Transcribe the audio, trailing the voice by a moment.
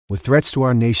With threats to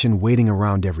our nation waiting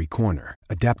around every corner,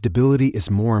 adaptability is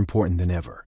more important than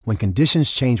ever. When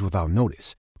conditions change without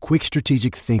notice, quick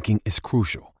strategic thinking is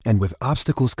crucial. And with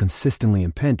obstacles consistently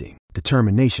impending,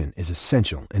 determination is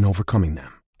essential in overcoming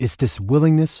them. It's this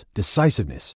willingness,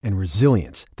 decisiveness, and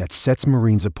resilience that sets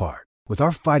Marines apart. With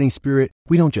our fighting spirit,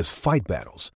 we don't just fight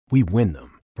battles, we win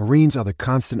them. Marines are the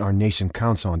constant our nation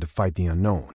counts on to fight the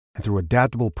unknown. And through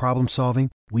adaptable problem solving,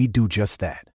 we do just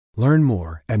that. Learn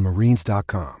more at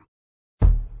marines.com.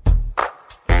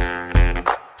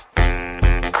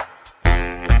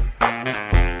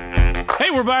 Hey,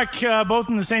 we're back both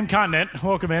in the same continent.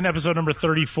 Welcome in, episode number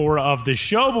 34 of the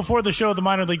show. Before the show, the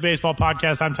Minor League Baseball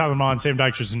podcast. I'm Tyler Maughan, Sam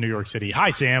Dykstra's in New York City. Hi,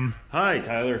 Sam. Hi,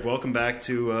 Tyler. Welcome back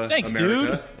to Thanks,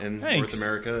 America dude. and Thanks. North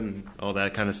America and all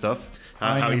that kind of stuff.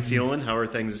 How are you feeling? How are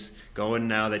things going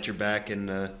now that you're back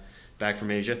back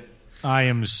from Asia? I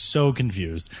am so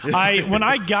confused. When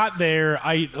I got there,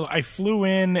 I flew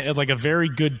in at like a very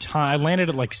good time. I landed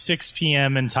at like 6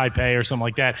 p.m. in Taipei or something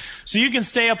like that. So you can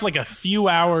stay up like a few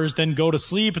hours, then go to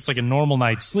sleep. It's like a normal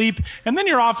night's sleep. And then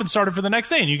you're off and started for the next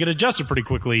day, and you get adjusted pretty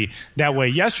quickly that way.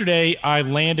 Yesterday, I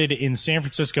landed in San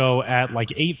Francisco at like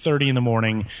 8:30 in the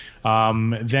morning,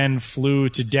 then flew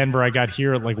to Denver. I got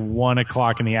here at like 1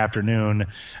 o'clock in the afternoon.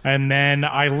 And then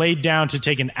I laid down to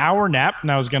take an hour nap,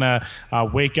 and I was going to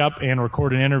wake up and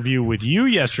record an interview with you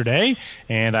yesterday,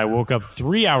 and I woke up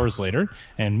 3 hours later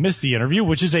and missed the interview,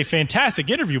 which is a fantastic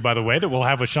interview, by the way, that we'll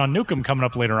have with Sean Newcomb coming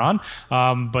up later on.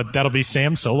 But that'll be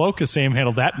Sam solo, because Sam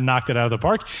handled that and knocked it out of the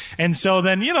park. And so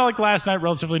then, like last night,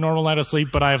 relatively normal night of sleep,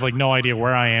 but I have like no idea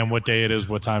where I am, what day it is,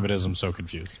 what time it is. I'm so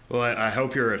confused. Well, I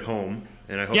hope you're at home,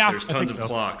 and I hope there's tons of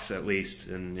clocks at least,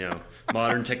 and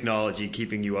modern technology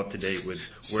keeping you up to date with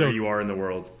where you are in the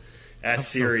world. Ask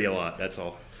Siri a lot, that's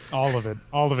all.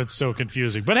 All of it's so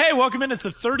confusing. But hey, welcome in. It's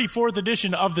the 34th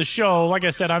edition of the show. Like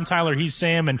I said, I'm Tyler, he's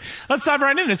Sam, and let's dive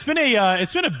right in. It's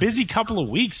been a busy couple of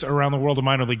weeks around the world of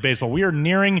minor league baseball. We are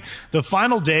nearing the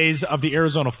final days of the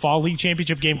Arizona Fall League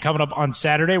Championship game coming up on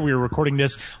Saturday. We are recording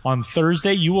this on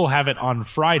Thursday. You will have it on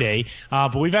Friday.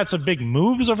 But we've had some big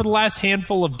moves over the last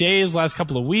handful of days, last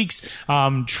couple of weeks.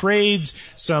 Trades,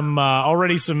 some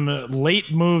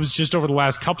late moves just over the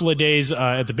last couple of days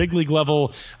at the big league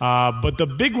level. But the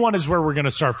big one is where we're going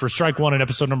to start for Strike One in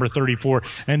episode number 34,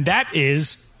 and that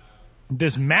is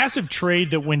this massive trade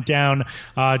that went down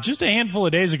just a handful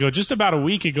of days ago, just about a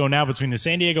week ago now, between the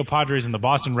San Diego Padres and the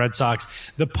Boston Red Sox.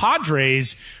 The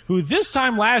Padres, who this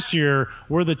time last year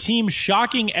were the team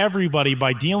shocking everybody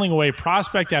by dealing away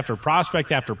prospect after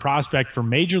prospect after prospect for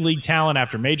major league talent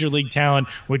after major league talent,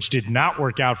 which did not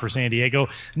work out for San Diego.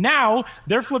 Now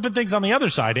they're flipping things on the other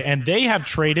side, and they have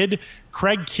traded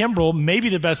Craig Kimbrell, maybe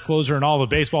the best closer in all of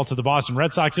baseball, to the Boston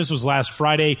Red Sox. This was last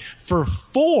Friday for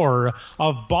 4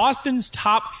 of Boston's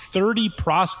top 30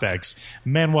 prospects: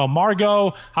 Manuel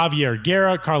Margot, Javier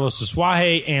Guerra, Carlos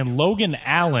Asuaje, and Logan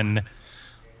Allen.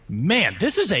 Man,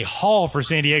 this is a haul for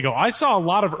San Diego. I saw a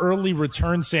lot of early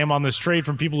return, Sam, on this trade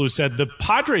from people who said the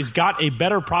Padres got a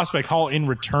better prospect haul in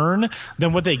return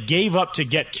than what they gave up to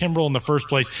get Kimbrell in the first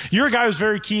place. You're a guy who's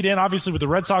very keyed in, obviously, with the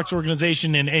Red Sox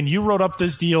organization, and you wrote up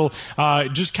this deal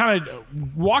just kind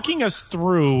of walking us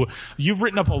through. You've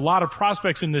written up a lot of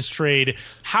prospects in this trade.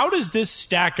 How does this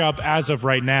stack up as of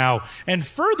right now? And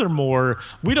furthermore,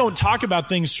 we don't talk about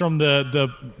things from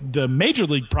the major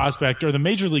league prospect or the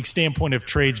major league standpoint of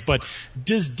trades, but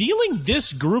does dealing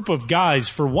this group of guys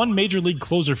for one major league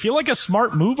closer feel like a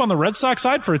smart move on the Red Sox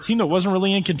side for a team that wasn't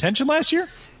really in contention last year?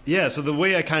 Yeah, so the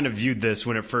way I kind of viewed this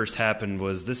when it first happened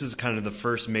was this is kind of the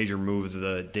first major move of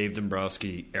the Dave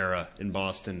Dombrowski era in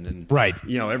Boston. And, right.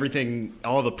 Everything,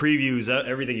 all the previews,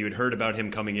 everything you had heard about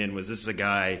him coming in was this is a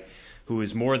guy who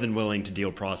is more than willing to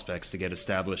deal prospects to get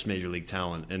established major league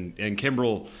talent. And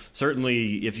Kimbrell,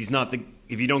 certainly, if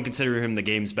you don't consider him the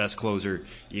game's best closer,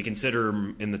 you consider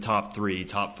him in the top 3,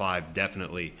 top 5,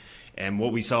 definitely. And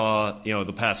what we saw,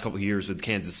 the past couple of years with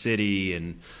Kansas City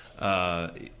and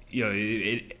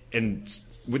and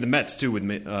with the Mets too, with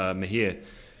Mejia,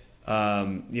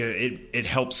 it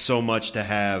helps so much to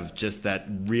have just that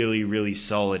really, really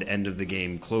solid end of the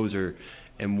game closer.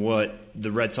 And what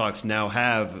the Red Sox now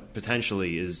have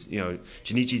potentially is,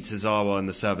 Junichi Tazawa in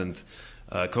the 7th,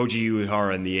 Koji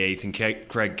Uehara in the 8th, and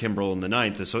Craig Kimbrell in the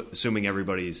 9th, assuming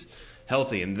everybody's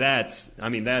healthy. And that's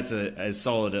as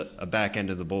solid a back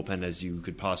end of the bullpen as you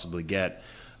could possibly get.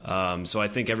 So I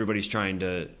think everybody's trying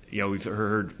to, we've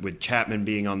heard with Chapman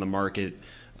being on the market.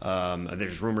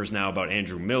 There's rumors now about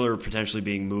Andrew Miller potentially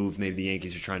being moved. Maybe the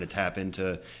Yankees are trying to tap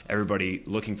into everybody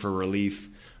looking for relief.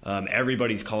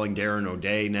 Everybody's calling Darren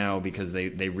O'Day now because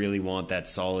they really want that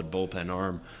solid bullpen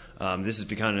arm. This is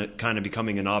kind of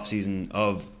becoming an offseason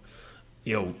of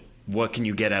what can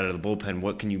you get out of the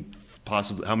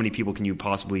bullpen? How many people can you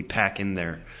possibly pack in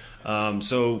there?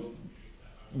 So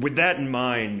with that in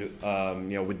mind,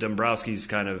 with Dombrowski's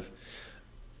kind of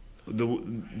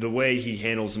the way he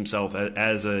handles himself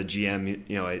as a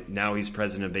GM, now he's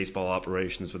president of baseball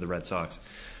operations with the Red Sox,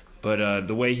 but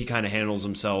the way he kind of handles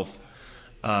himself,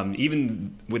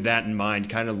 even with that in mind,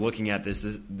 kind of looking at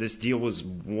this deal was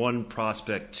one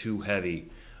prospect too heavy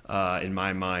in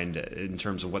my mind in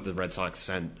terms of what the Red Sox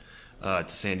sent to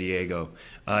San Diego.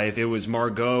 If it was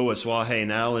Margot, Asuaje,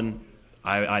 and Allen,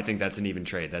 I think that's an even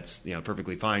trade. That's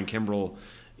perfectly fine. Kimbrel,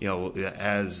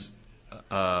 has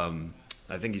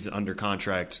I think he's under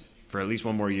contract for at least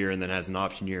one more year and then has an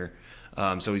option year.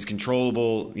 So he's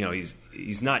controllable.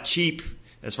 He's not cheap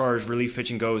as far as relief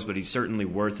pitching goes, but he's certainly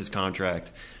worth his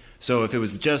contract. So if it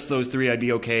was just those three, I'd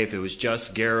be okay. If it was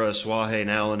just Guerra, Asuaje,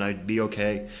 and Allen, I'd be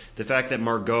okay. The fact that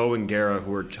Margot and Guerra,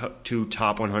 who are two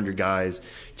top 100 guys,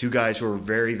 two guys who are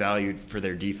very valued for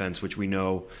their defense, which we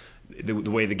know the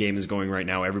way the game is going right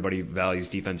now, everybody values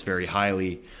defense very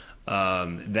highly.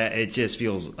 That it just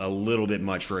feels a little bit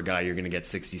much for a guy you're going to get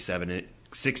 60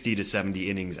 to 70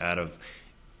 innings out of,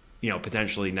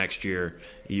 potentially next year,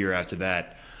 a year after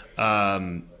that.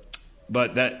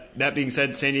 But that being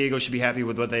said, San Diego should be happy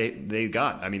with what they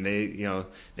got. I mean,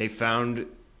 they found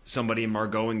somebody in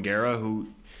Margot and Guerra who,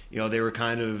 they were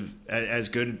kind of as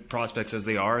good prospects as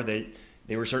they are.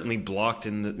 They were certainly blocked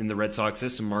in the Red Sox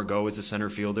system. Margot is a center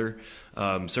fielder.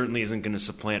 Certainly isn't going to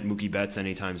supplant Mookie Betts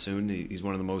anytime soon. He's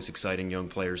one of the most exciting young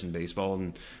players in baseball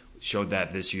and showed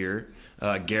that this year.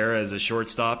 Guerra is a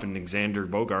shortstop, and Xander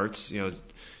Bogaerts,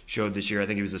 showed this year. I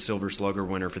think he was a Silver Slugger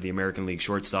winner for the American League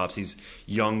shortstops. He's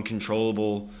young,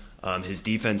 controllable. His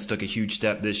defense took a huge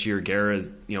step this year. Guerra,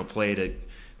 played at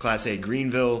Class A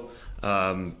Greenville,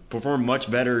 performed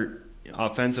much better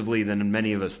offensively than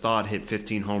many of us thought. Hit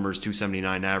 15 homers,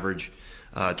 279 average,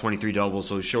 23 doubles,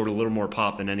 so showed a little more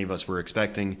pop than any of us were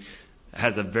expecting.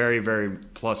 Has a very, very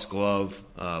plus glove,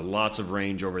 lots of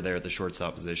range over there at the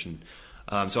shortstop position.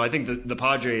 So I think the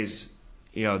Padres,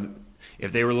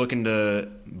 if they were looking to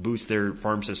boost their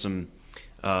farm system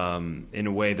in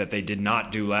a way that they did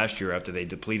not do last year after they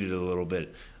depleted it a little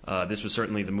bit, this was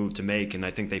certainly the move to make, and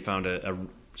I think they found a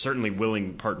certainly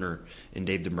willing partner in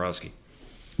Dave Dombrowski.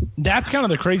 That's kind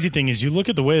of the crazy thing is you look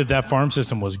at the way that farm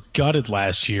system was gutted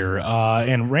last year,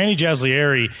 and Randy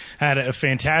Jaslieri had a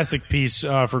fantastic piece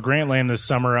for Grantland this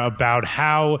summer about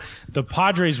how the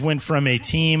Padres went from a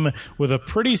team with a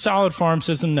pretty solid farm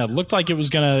system that looked like it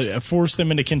was going to force them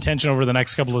into contention over the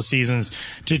next couple of seasons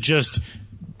to just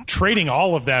trading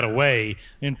all of that away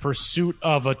in pursuit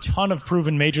of a ton of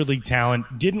proven major league talent.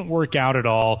 Didn't work out at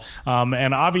all.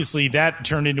 And obviously that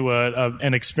turned into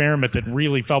an experiment that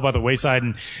really fell by the wayside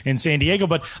in San Diego.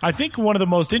 But I think one of the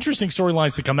most interesting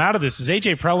storylines to come out of this is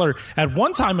A.J. Preller. At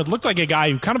one time, it looked like a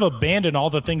guy who kind of abandoned all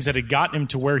the things that had gotten him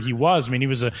to where he was. I mean, he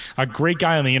was a great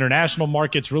guy on the international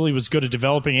markets, really was good at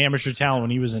developing amateur talent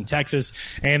when he was in Texas,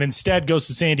 and instead goes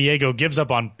to San Diego, gives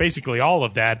up on basically all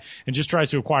of that, and just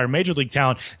tries to acquire major league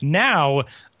talent. Now,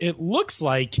 it looks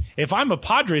like if I'm a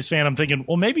Padres fan, I'm thinking,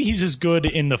 well, maybe he's as good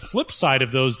in the flip side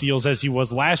of those deals as he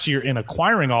was last year in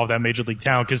acquiring all of that major league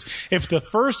talent. Because if the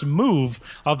first move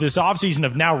of this offseason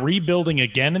of now rebuilding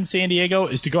again in San Diego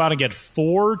is to go out and get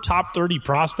 4 top 30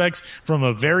 prospects from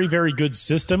a very, very good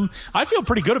system, I feel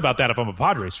pretty good about that if I'm a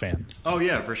Padres fan. Oh,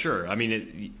 yeah, for sure. I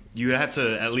mean, you have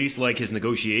to at least like his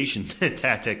negotiation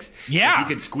tactics. Yeah. If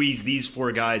you could squeeze these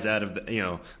 4 guys out of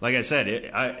like I said,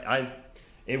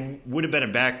 it would have been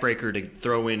a backbreaker to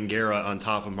throw in Guerra on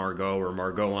top of Margot or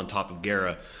Margot on top of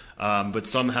Guerra. But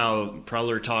somehow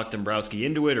Preller talked Dombrowski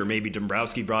into it, or maybe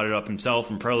Dombrowski brought it up himself,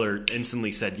 and Preller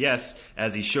instantly said yes,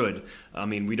 as he should. I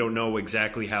mean, we don't know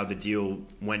exactly how the deal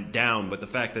went down, but the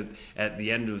fact that at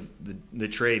the end of the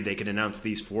trade they could announce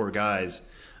these 4 guys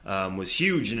was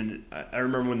huge. And I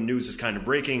remember when the news was kind of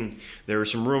breaking, there were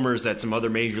some rumors that some other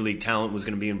major league talent was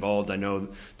going to be involved. I know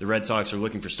the Red Sox are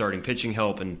looking for starting pitching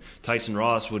help, and Tyson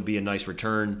Ross would be a nice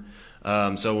return.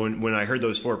 So when I heard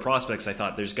those 4 prospects, I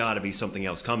thought there's got to be something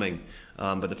else coming.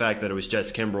 But the fact that it was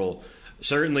Jess Kimbrel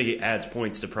certainly adds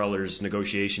points to Preller's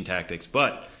negotiation tactics.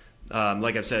 But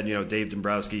like I've said, Dave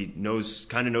Dombrowski knows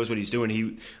what he's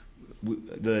doing.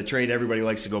 The trade everybody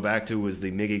likes to go back to was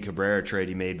the Miggy Cabrera trade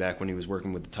he made back when he was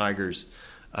working with the Tigers.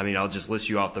 I mean, I'll just list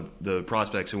you off the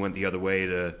prospects who went the other way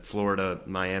to Florida,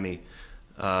 Miami.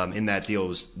 In that deal, it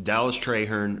was Dallas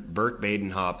Traherne, Burke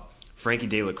Badenhop, Frankie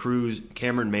De La Cruz,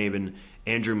 Cameron Maben,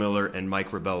 Andrew Miller, and Mike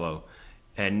Rebello.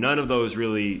 And none of those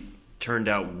really turned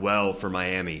out well for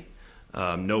Miami.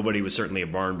 Nobody was certainly a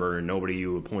barn burner. Nobody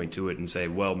you would point to it and say,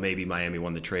 well, maybe Miami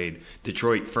won the trade.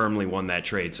 Detroit firmly won that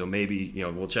trade. So maybe,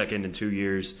 we'll check in 2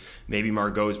 years. Maybe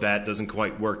Margot's bat doesn't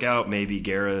quite work out. Maybe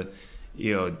Guerra,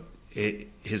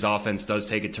 his offense does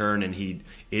take a turn and he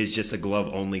is just a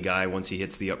glove-only guy once he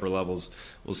hits the upper levels.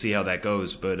 We'll see how that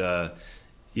goes. But,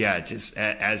 just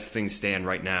as things stand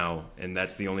right now, and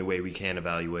that's the only way we can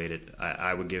evaluate it,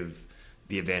 I would give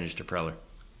the advantage to Preller.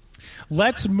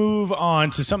 Let's move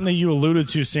on to something that you alluded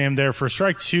to, Sam, there for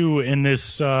strike two in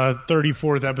this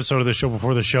 34th episode of the show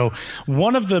before the show.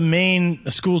 One of the main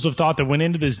schools of thought that went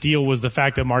into this deal was the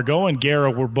fact that Margot and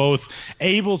Guerra were both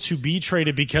able to be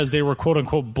traded because they were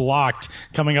quote-unquote blocked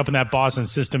coming up in that Boston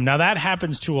system. Now, that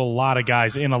happens to a lot of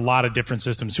guys in a lot of different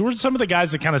systems. Who are some of the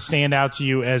guys that kind of stand out to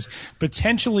you as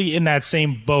potentially in that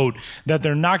same boat, that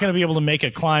they're not going to be able to make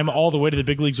a climb all the way to the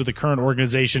big leagues with the current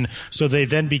organization, so they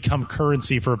then become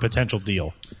currency for a potential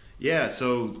deal? Yeah,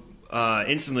 so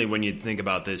instantly when you think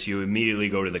about this, you immediately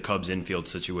go to the Cubs infield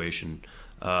situation.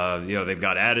 They've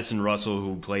got Addison Russell,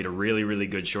 who played a really, really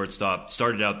good shortstop,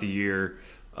 started out the year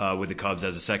with the Cubs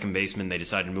as a second baseman. They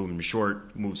decided to move him to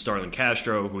short, moved Starlin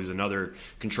Castro, who's another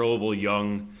controllable,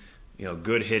 young,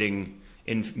 good hitting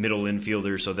middle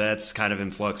infielder. So that's kind of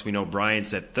in flux. We know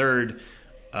Bryant's at third,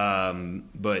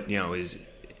 but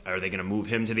are they going to move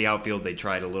him to the outfield? They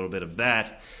tried a little bit of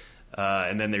that.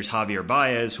 And then there's Javier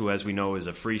Baez, who, as we know, is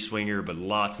a free swinger, but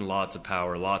lots and lots of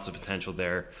power, lots of potential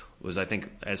there. Was, I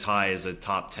think, as high as a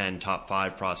top 10, top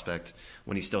 5 prospect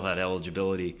when he still had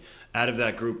eligibility. Out of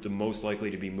that group, the most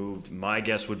likely to be moved, my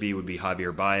guess would be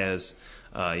Javier Baez.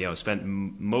 Spent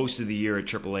most of the year at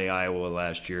AAA Iowa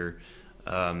last year.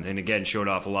 And again, showed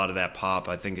off a lot of that pop.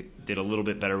 I think it did a little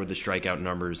bit better with the strikeout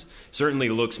numbers. Certainly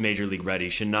looks major league ready.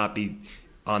 Should not be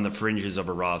on the fringes of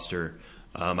a roster.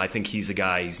 I think he's a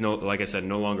guy. He's like I said,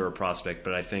 no longer a prospect,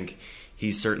 but I think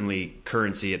he's certainly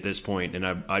currency at this point. And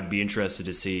I'd be interested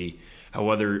to see how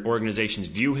other organizations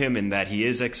view him, in that he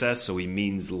is excess, so he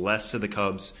means less to the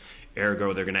Cubs.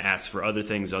 Ergo, they're going to ask for other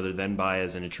things other than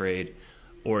Baez in a trade,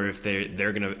 or if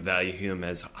they're going to value him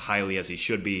as highly as he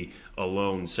should be,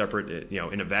 alone, separate,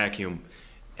 in a vacuum.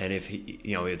 And if he,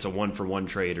 it's a 1-for-1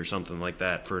 trade or something like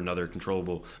that for another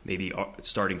controllable, maybe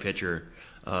starting pitcher.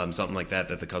 Something like that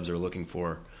the Cubs are looking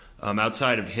for.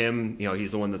 Outside of him,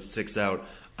 he's the one that sticks out.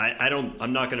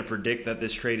 I'm not going to predict that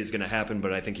this trade is going to happen,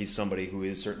 but I think he's somebody who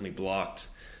is certainly blocked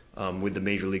with the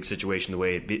major league situation the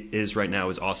way it is right now.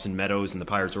 Is Austin Meadows in the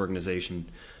Pirates organization.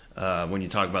 When you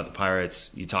talk about the Pirates,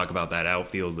 you talk about that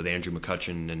outfield with Andrew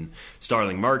McCutchen and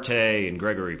Starling Marte and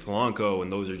Gregory Polanco,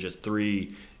 and those are just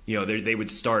three. They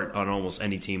would start on almost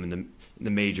any team in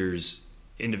the majors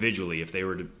individually if they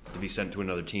were to be sent to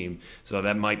another team. So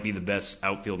that might be the best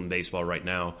outfield in baseball right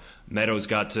now. Meadows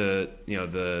got to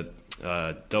the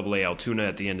Double-A Altoona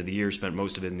at the end of the year, spent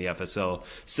most of it in the FSL.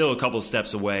 Still a couple of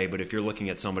steps away, but if you're looking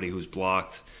at somebody who's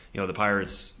blocked, the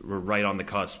Pirates were right on the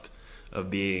cusp of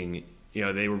being,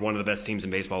 they were one of the best teams in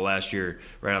baseball last year,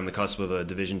 right on the cusp of a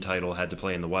division title, had to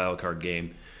play in the wild card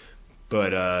game.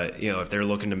 But if they're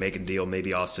looking to make a deal,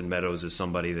 maybe Austin Meadows is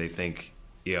somebody they think.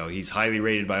 He's highly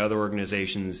rated by other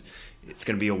organizations. It's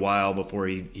going to be a while before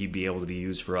he'd be able to be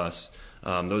used for us.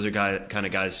 Those are kind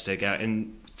of guys to take out.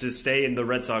 And to stay in the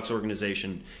Red Sox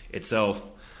organization itself,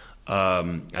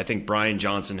 I think Brian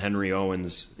Johnson, Henry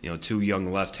Owens, two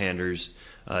young left-handers.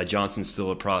 Johnson's still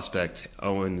a prospect.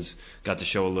 Owens got to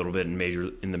show a little bit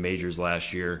in the majors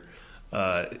last year.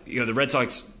 The Red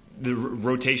Sox, the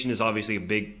rotation is obviously a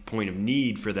big point of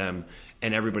need for them,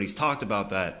 and everybody's talked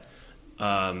about that.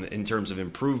 In terms of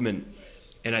improvement,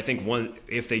 and I think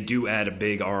if they do add a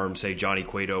big arm, say Johnny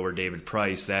Cueto or David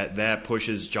Price, that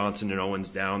pushes Johnson and Owens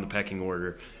down the pecking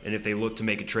order. And if they look to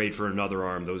make a trade for another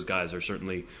arm, those guys are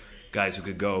certainly guys who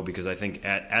could go, because I think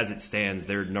as it stands,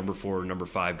 they're number 4, number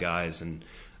 5 guys. And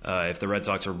if the Red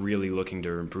Sox are really looking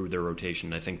to improve their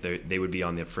rotation, I think they would be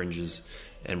on the fringes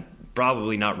and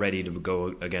probably not ready to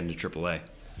go again to AAA.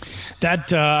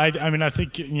 That, I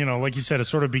think, like you said, it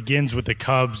sort of begins with the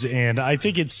Cubs, and I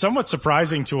think it's somewhat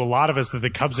surprising to a lot of us that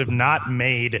the Cubs have not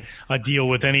made a deal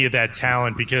with any of that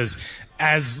talent, because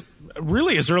as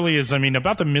early as,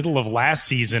 about the middle of last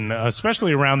season,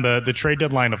 especially around the trade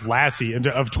deadline of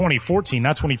 2014,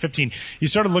 not 2015, you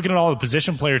started looking at all the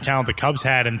position player talent the Cubs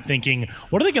had and thinking,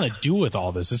 what are they going to do with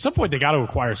all this? At some point, they got to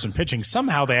acquire some pitching.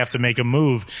 Somehow they have to make a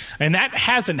move, and that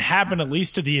hasn't happened, at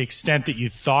least to the extent that you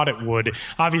thought it would.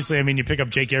 Obviously, you pick up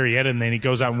Jake Arrieta, and then he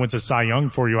goes out and wins a Cy Young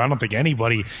for you. I don't think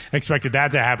anybody expected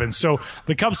that to happen. So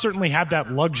the Cubs certainly have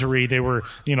that luxury. They were,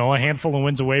 a handful of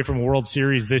wins away from a World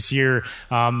Series this year.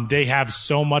 they have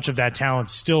so much of that talent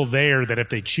still there that if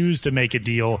they choose to make a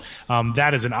deal,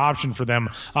 that is an option for them.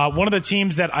 One of the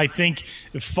teams that I think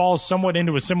falls somewhat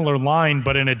into a similar line,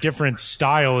 but in a different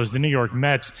style, is the New York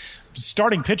Mets.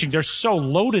 Starting pitching, they're so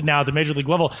loaded now at the major league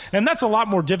level, and that's a lot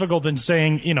more difficult than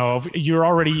saying, if you've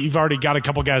already got a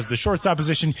couple guys at the shortstop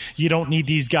position, you don't need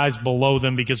these guys below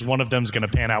them because one of them's going to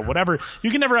pan out. Whatever, you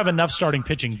can never have enough starting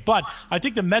pitching, but I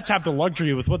think the Mets have the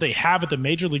luxury with what they have at the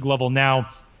major league level now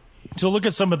to look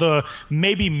at some of the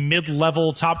maybe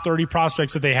mid-level top 30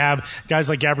 prospects that they have. Guys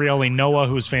like Gabriele Noah,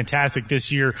 who was fantastic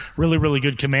this year, really, really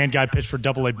good command guy, pitched for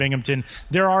Double-A Binghamton.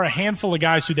 There are a handful of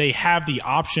guys who they have the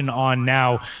option on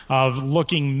now of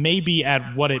looking maybe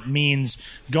at what it means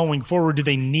going forward. Do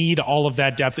they need all of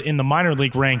that depth in the minor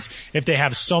league ranks if they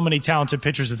have so many talented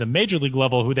pitchers at the major league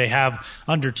level who they have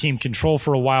under team control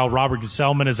for a while? Robert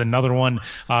Gesellman is another one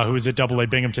who is at Double-A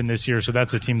Binghamton this year, so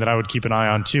that's a team that I would keep an eye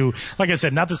on too. Like I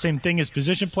said, not the same thing as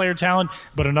position player talent,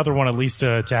 but another one at least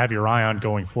to have your eye on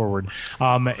going forward.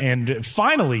 And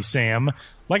finally, Sam,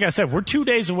 like I said, we're 2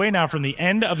 days away now from the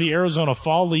end of the Arizona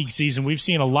Fall League season. We've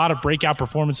seen a lot of breakout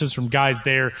performances from guys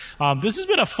there. This has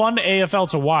been a fun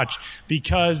AFL to watch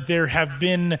because there have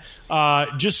been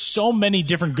just so many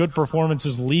different good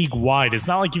performances league-wide. It's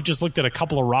not like you've just looked at a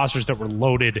couple of rosters that were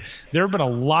loaded. There have been a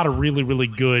lot of really, really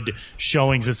good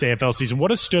showings this AFL season.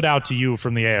 What has stood out to you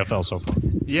from the AFL so far?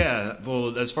 Yeah,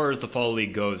 well, as far as the Fall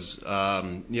League goes,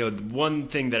 the one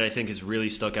thing that I think has really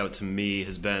stuck out to me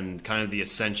has been kind of the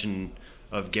ascension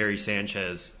of Gary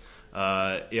Sanchez.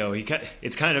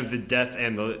 It's kind of the death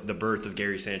and the birth of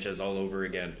Gary Sanchez all over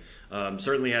again.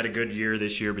 Certainly had a good year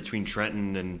this year between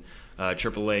Trenton and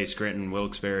AAA, Scranton,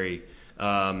 Wilkes-Barre.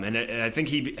 And I think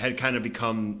he had kind of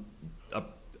become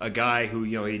a guy who,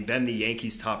 he'd been the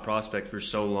Yankees' top prospect for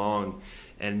so long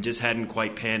and just hadn't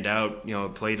quite panned out.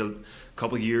 Played a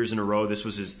couple years in a row. This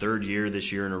was his third year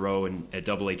this year in a row at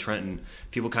Double-A Trenton.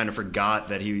 People kind of forgot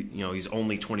that he's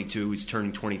only 22. He's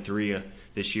turning 23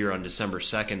 this year on December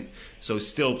 2nd, so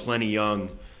still plenty young.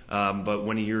 But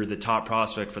when you're the top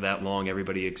prospect for that long,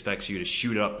 everybody expects you to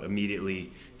shoot up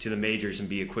immediately to the majors and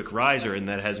be a quick riser, and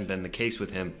that hasn't been the case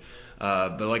with him.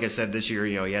 But like I said, this year,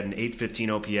 he had an 815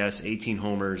 OPS, 18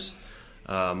 homers,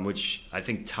 which I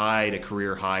think tied a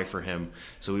career high for him.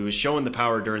 So he was showing the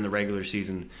power during the regular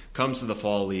season, comes to the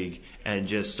Fall League, and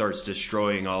just starts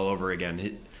destroying all over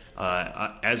again.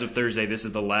 As of Thursday, this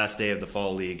is the last day of the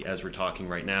Fall League as we're talking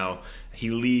right now. He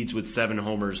leads with 7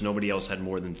 homers. Nobody else had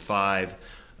more than 5.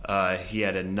 He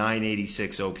had a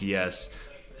 986 OPS,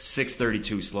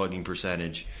 632 slugging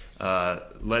percentage,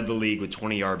 led the league with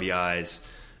 20 RBIs.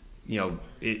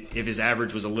 If his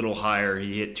average was a little higher,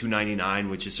 he hit 299,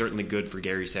 which is certainly good for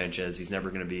Gary Sanchez. He's never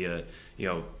going to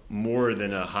be more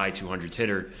than a high 200s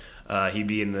hitter. He'd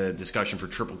be in the discussion for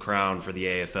Triple Crown for the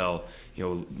AFL,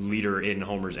 leader in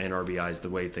homers and RBIs the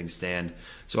way things stand.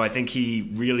 So I think he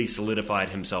really solidified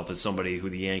himself as somebody who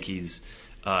the Yankees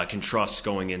can trust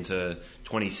going into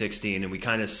 2016. And we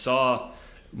kind of saw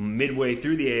midway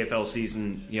through the AFL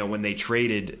season, when they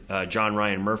traded John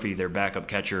Ryan Murphy, their backup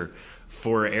catcher,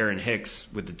 for Aaron Hicks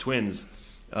with the Twins.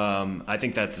 I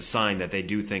think that's a sign that they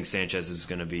do think Sanchez is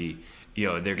going to be,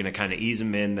 they're going to kind of ease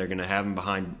him in. They're going to have him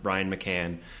behind Brian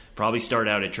McCann. Probably start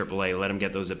out at AAA, let him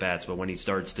get those at-bats, but when he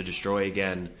starts to destroy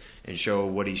again and show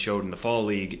what he showed in the Fall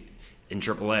League in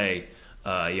AAA,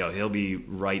 he'll be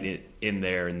right in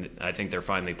there, and I think they're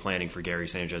finally planning for Gary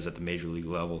Sanchez at the Major League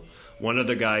level. One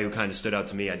other guy who kind of stood out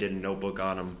to me, I did a notebook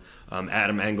on him,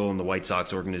 Adam Engel in the White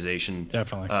Sox organization.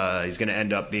 Definitely. He's going to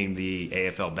end up being the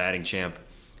AFL batting champ.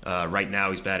 Right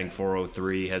now he's batting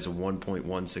 .403, has a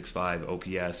 1.165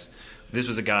 OPS. This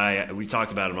was a guy, we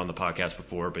talked about him on the podcast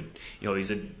before, but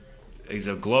he's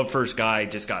a glove first guy,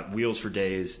 just got wheels for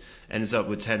days, ends up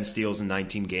with 10 steals in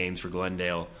 19 games for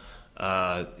Glendale.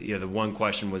 The one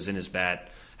question was in his bat,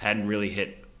 hadn't really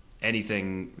hit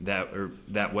anything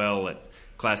that well at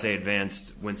Class A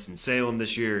Advanced Winston-Salem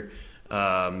this year. When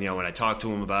I talked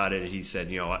to him about it, he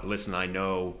said, listen, I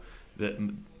know that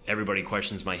everybody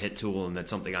questions my hit tool, and that's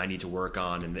something I need to work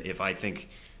on. And if I think,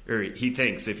 or he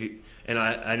thinks, and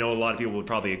I know a lot of people would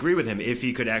probably agree with him, if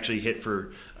he could actually hit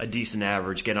for a decent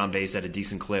average, get on base at a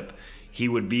decent clip, he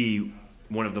would be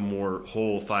one of the more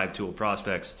whole 5-tool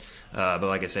prospects. But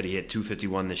like I said, he hit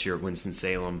 251 this year at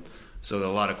Winston-Salem. So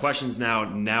a lot of questions now.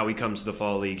 Now he comes to the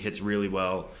Fall League, hits really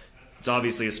well. It's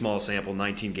obviously a small sample,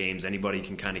 19 games. Anybody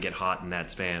can kind of get hot in that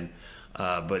span.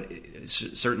 But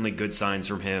it's certainly good signs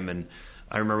from him. And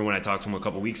I remember when I talked to him a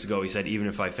couple weeks ago, he said, even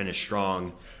if I finish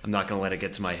strong, I'm not going to let it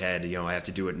get to my head. I have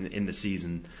to do it in the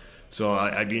season. So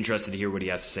I'd be interested to hear what he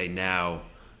has to say now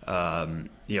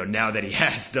Now that he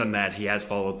has done that, he has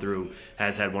followed through,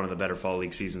 has had one of the better fall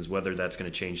league seasons. Whether that's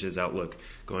going to change his outlook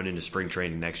going into spring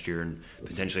training next year and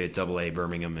potentially at Double-A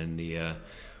Birmingham in the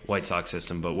White Sox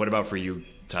system. But what about for you,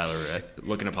 Tyler?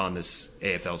 Looking upon this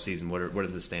AFL season, what are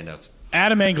the standouts?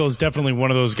 Adam Engel is definitely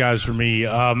one of those guys for me,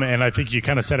 and I think you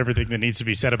kind of said everything that needs to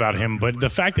be said about him. But the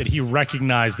fact that he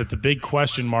recognized that the big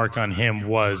question mark on him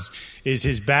is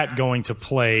his bat going to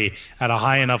play at a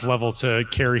high enough level to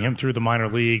carry him through the minor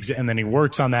leagues? And then he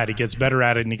works on that, he gets better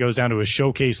at it, and he goes down to a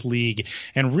showcase league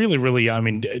and really,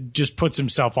 just puts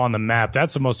himself on the map.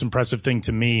 That's the most impressive thing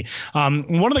to me.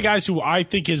 One of the guys who I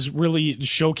think has really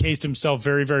showcased himself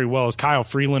very, very well is Kyle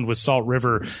Freeland with Salt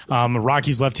River.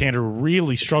 Rockies left-hander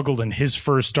really struggled in his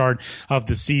first start of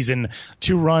the season.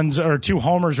 2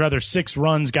 homers, 6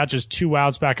 runs, got just 2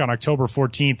 outs back on October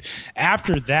 14th.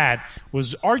 After that,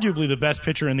 was arguably the best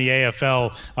pitcher in the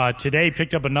AFL. Today,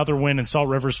 picked up another win in Salt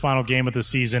River's final game of the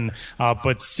season.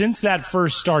 But since that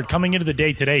first start, coming into the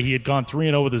day today, he had gone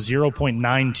 3-0 with a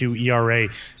 0.92 ERA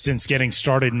since getting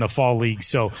started in the fall league.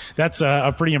 So that's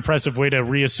a pretty impressive way to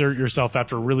reassert yourself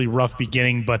after a really rough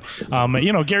beginning. But,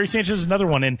 Gary Sanchez is another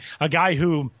one, and a guy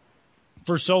who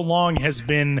for so long has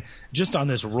been just on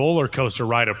this roller coaster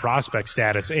ride of prospect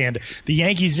status. And the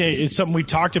Yankees, it's something we've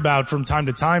talked about from time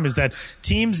to time, is that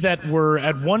teams that were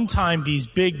at one time these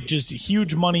big, just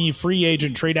huge money, free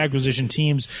agent trade acquisition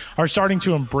teams are starting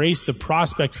to embrace the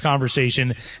prospect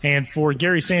conversation. And for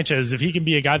Gary Sanchez, if he can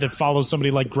be a guy that follows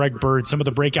somebody like Greg Bird, some of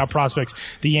the breakout prospects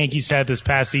the Yankees had this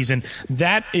past season,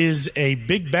 that is a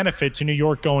big benefit to New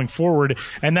York going forward.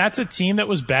 And that's a team that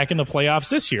was back in the playoffs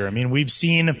this year. I mean, we've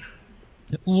seen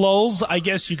lulls, I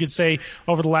guess you could say,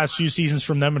 over the last few seasons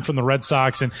from them and from the Red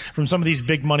Sox and from some of these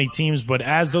big money teams. But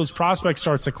as those prospects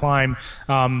start to climb,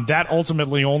 that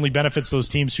ultimately only benefits those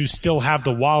teams who still have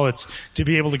the wallets to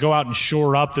be able to go out and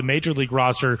shore up the major league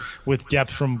roster with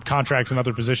depth from contracts and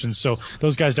other positions. So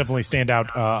those guys definitely stand out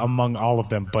among all of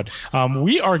them. But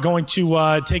we are going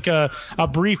to take a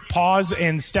brief pause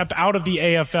and step out of the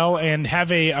AFL and have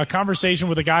a conversation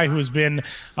with a guy who has been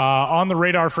on the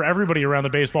radar for everybody around the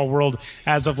baseball world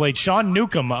as of late. Sean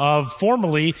Newcomb of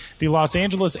formerly the Los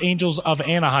Angeles Angels of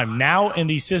Anaheim, now in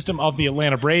the system of the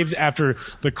Atlanta Braves after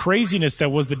the craziness that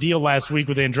was the deal last week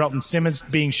with Andrelton Simmons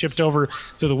being shipped over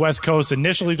to the West Coast.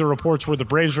 Initially, the reports were the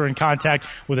Braves were in contact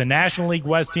with a National League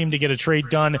West team to get a trade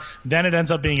done. Then it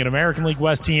ends up being an American League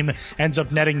West team, ends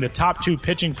up netting the top 2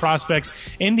 pitching prospects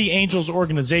in the Angels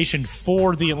organization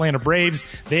for the Atlanta Braves.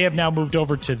 They have now moved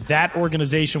over to that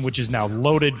organization, which is now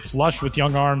loaded, flush with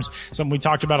young arms, something we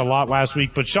talked about a lot last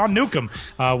week. But Sean Newcomb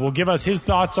will give us his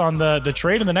thoughts on the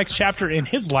trade and the next chapter in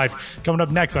his life coming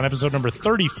up next on episode number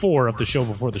 34 of the Show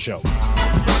Before the Show.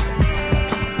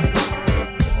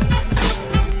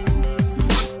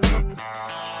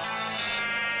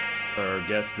 Our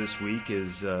guest this week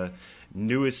is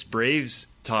newest Braves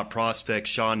top prospect,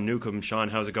 Sean Newcomb. Sean,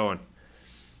 how's it going?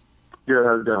 Good,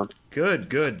 how's it going?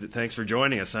 Good. Thanks for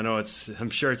joining us. I'm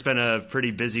sure it's been a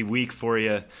pretty busy week for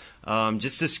you.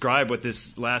 Just describe what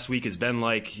this last week has been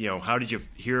like. How did you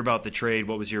hear about the trade?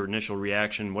 What was your initial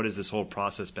reaction? What has this whole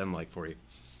process been like for you?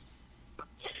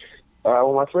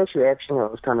 Well, my first reaction, I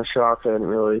was kind of shocked. I didn't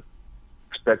really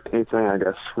expect anything. I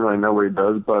guess really nobody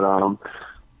does, but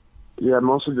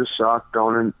mostly just shocked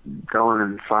going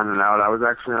and finding out. I was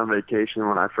actually on vacation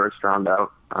when I first found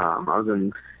out. I was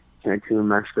in Cancun,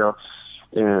 Mexico,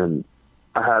 and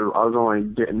I was only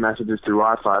getting messages through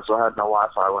Wi-Fi, so I had no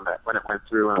Wi-Fi when it went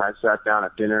through. And I sat down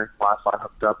at dinner, Wi-Fi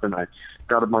hooked up, and I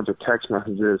got a bunch of text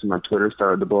messages, and my Twitter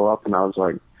started to blow up, and I was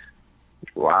like,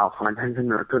 "Wow!" I couldn't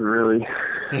really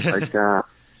get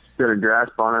a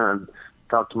grasp on it. And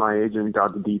talked to my agent,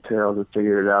 got the details, and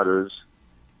figured it out. It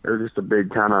was just a big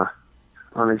kind of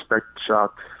unexpected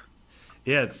shock.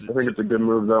 Yeah, I think it's a good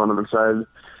move though, and I'm excited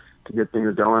to get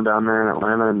things going down there in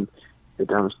Atlanta and get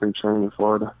down to spring training in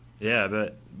Florida. Yeah,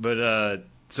 but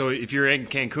so if you're in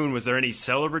Cancun, was there any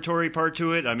celebratory part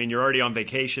to it? I mean, you're already on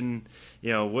vacation.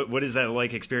 What is that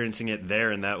like experiencing it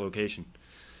there in that location?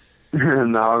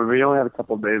 No, we only had a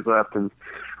couple of days left, and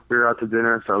we were out to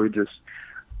dinner. So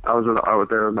I was out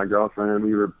there with my girlfriend, and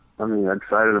we were,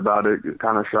 excited about it,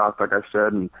 kind of shocked, like I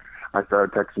said, and I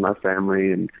started texting my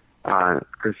family and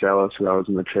Chris Ellis, who I was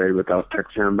in the trade with. I was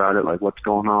texting him about it, like what's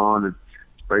going on.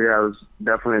 But I was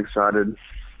definitely excited.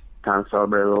 Kind of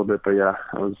celebrate a little bit, but it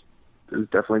was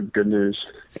definitely good news.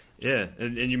 Yeah,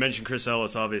 and you mentioned Chris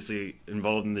Ellis, obviously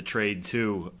involved in the trade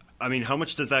too. I mean, how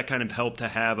much does that kind of help to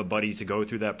have a buddy to go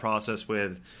through that process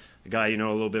with, a guy a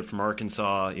little bit from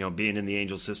Arkansas, being in the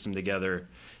Angels system together?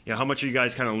 How much are you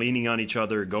guys kind of leaning on each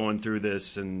other going through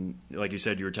this? And like you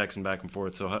said, you were texting back and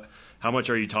forth. So how much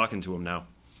are you talking to him now?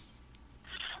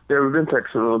 Yeah, we've been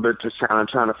texting a little bit, just kind of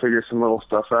trying to figure some little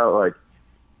stuff out. Like,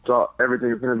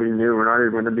 everything's going to be new. We're not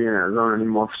even going to be in Arizona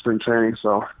anymore for spring training,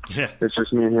 so it's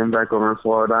just me and him back over in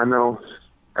Florida. I know,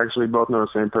 actually, both know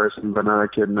the same person, but another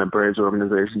kid in the Braves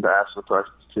organization to ask the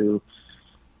questions to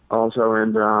also.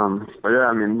 And, but yeah,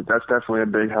 I mean, that's definitely a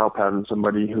big help, having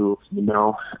somebody who,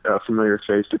 a familiar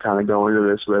face to kind of go into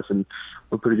this with, and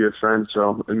we're pretty good friends,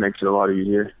 so it makes it a lot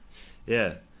easier.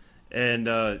 Yeah. And,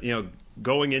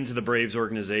 going into the Braves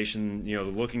organization,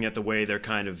 looking at the way they're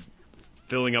kind of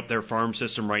filling up their farm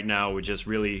system right now with just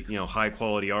really, high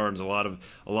quality arms, a lot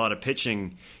of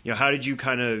pitching. How did you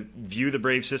kind of view the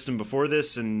Braves system before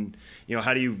this, and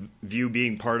how do you view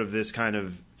being part of this kind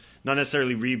of, not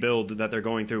necessarily rebuild that they're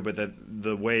going through, but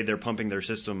the way they're pumping their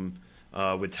system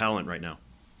with talent right now?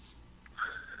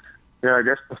 Yeah, I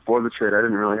guess before the trade, I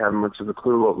didn't really have much of a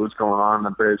clue what was going on in the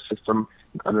Braves system.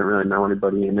 I didn't really know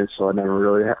anybody in it, so I never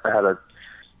really had a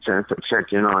chance to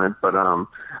check in on it. But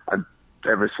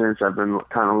ever since, I've been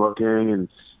kind of looking and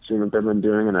seeing what they've been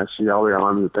doing, and I see all the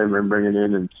arms that they've been bringing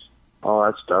in and all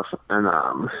that stuff.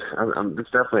 And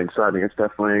it's definitely exciting. It's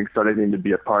definitely an exciting thing to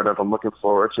be a part of. I'm looking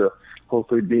forward to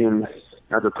hopefully being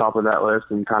at the top of that list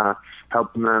and kind of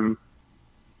helping them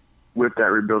with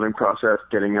that rebuilding process,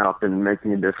 getting up and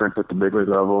making a difference at the big league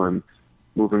level and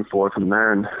moving forward from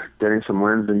there and getting some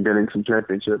wins and getting some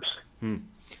championships.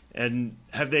 And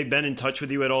have they been in touch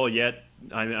with you at all yet?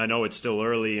 I know it's still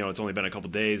early, it's only been a couple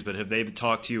days, but have they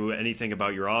talked to you anything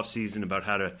about your off season, about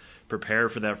how to prepare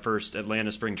for that first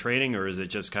Atlanta spring training, or is it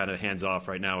just kind of hands off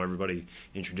right now, everybody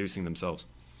introducing themselves?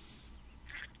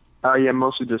 Yeah,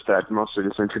 mostly just that, mostly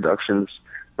just introductions,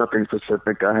 nothing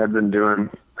specific. I had been doing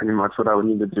pretty much what I would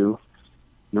need to do,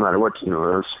 no matter what team it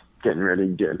was, getting ready,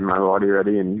 getting my body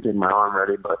ready, and getting my arm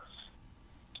ready, but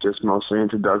just mostly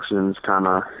introductions, kind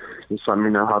of just letting me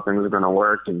know how things are going to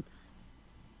work, and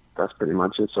that's pretty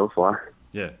much it so far.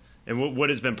 Yeah. And what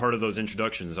has been part of those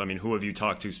introductions? I mean, who have you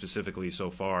talked to specifically so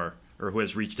far, or who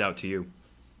has reached out to you?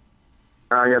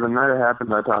 Yeah, the night it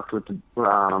happened, I talked with the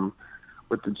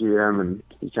GM, and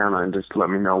he kind of just let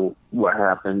me know what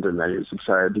happened, and that he was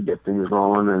excited to get things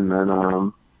rolling. And then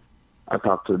I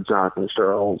talked to Jonathan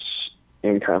Charles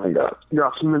and kind of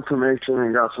got some information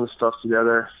and got some stuff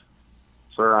together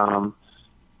for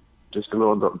just a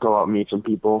little go out and meet some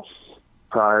people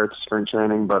prior to spring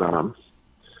training. But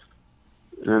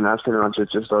and that's pretty much it,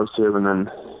 just those two, and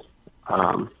then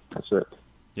that's it.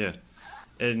 Yeah.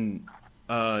 And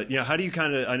how do you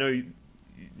kind of, I know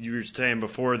you were saying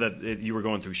before that you were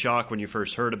going through shock when you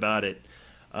first heard about it.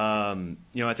 I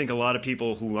think a lot of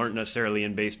people who aren't necessarily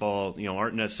in baseball,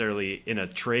 aren't necessarily in a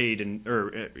trade or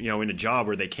in a job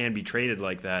where they can be traded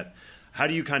like that. How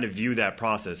do you kind of view that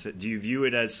process? Do you view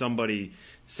it as somebody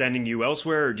sending you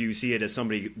elsewhere, or do you see it as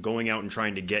somebody going out and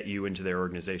trying to get you into their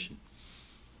organization?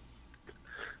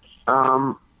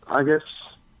 I guess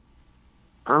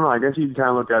you can kind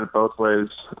of look at it both ways.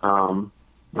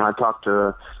 When I talked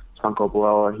to Uncle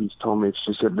Boella, he's told me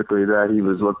specifically that he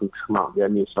was looking to come out and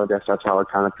get me, so I guess that's how I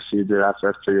kind of proceeded after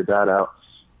I figured that out.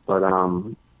 But,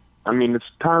 it's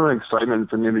kind of an excitement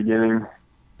from the beginning.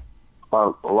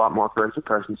 A lot more first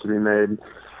impressions to be made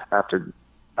after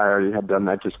I already had done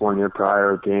that just 1 year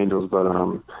prior with the Angels. But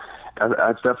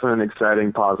that's definitely an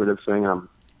exciting, positive thing.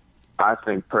 I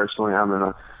think personally I'm in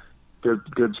a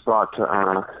good spot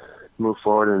to move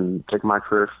forward and take my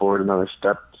career forward another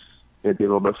step, maybe a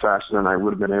little bit faster than I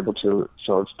would have been able to.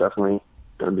 So it's definitely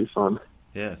going to be fun.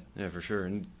 Yeah, for sure.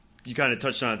 And you kind of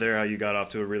touched on it there, how you got off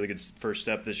to a really good first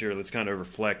step this year. Let's kind of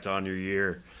reflect on your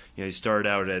year. You started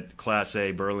out at Class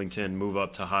A Burlington, move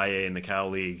up to High A in the Cal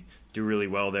League, do really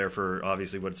well there for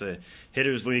obviously what's a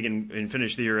hitters league, and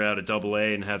finish the year out at Double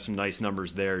A and have some nice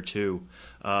numbers there too.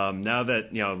 Now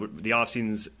that the off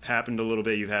season's happened a little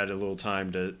bit, you've had a little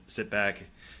time to sit back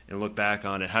and look back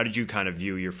on it. How did you kind of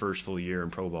view your first full year in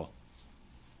pro ball?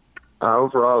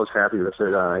 Overall, I was happy with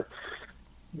it.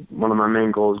 One of my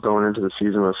main goals going into the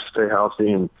season was to stay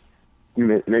healthy and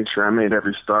make sure I made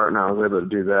every start, and I was able to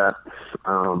do that.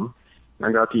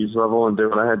 I got to each level and did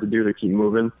what I had to do to keep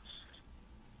moving.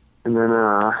 And then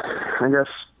I guess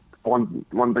one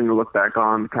thing to look back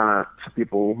on, kind of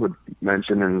people would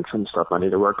mention, and some stuff I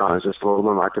need to work on, is just a little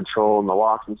bit of my control and the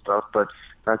walks and stuff. But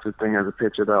that's the thing as a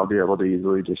pitcher that I'll be able to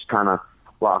easily just kind of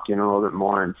lock in a little bit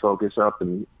more and focus up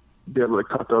and be able to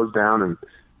cut those down, and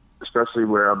especially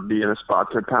where I'll be in a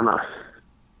spot to kind of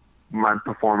my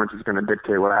performance is going to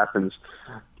dictate what happens.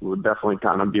 Would definitely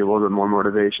kind of be a little bit more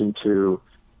motivation to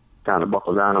kind of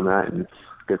buckle down on that and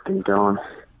get things going.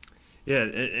 Yeah,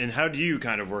 and how do you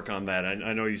kind of work on that?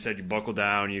 I know you said you buckle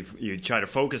down, you try to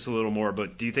focus a little more,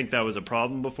 but do you think that was a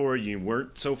problem before? You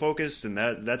weren't so focused, and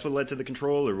that's what led to the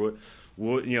control, or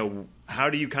what? How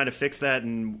do you kind of fix that,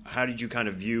 and how did you kind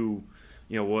of view,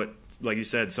 what, like you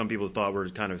said, some people thought were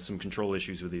kind of some control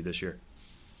issues with you this year?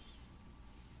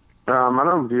 I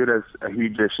don't view it as a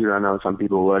huge issue. I know some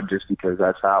people would, just because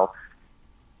that's how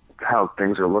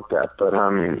things are looked at. But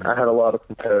I mean, I had a lot of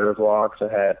competitive walks.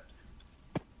 I had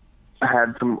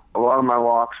a lot of my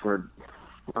walks were,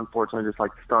 unfortunately, just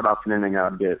like to start off an inning,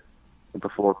 I'd get the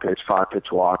 4-pitch,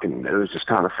 5-pitch walk, and it was just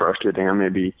kind of frustrating. I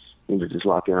maybe need to just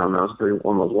lock in on those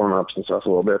warm-ups and stuff a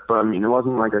little bit. But I mean, it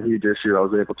wasn't like a huge issue. I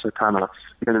was able to kind of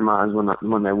minimize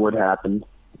when they would happen.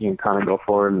 You can kind of go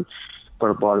forward and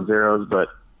put up a lot of zeros, but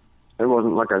it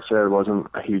wasn't, like I said, it wasn't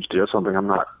a huge deal. Something I'm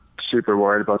not super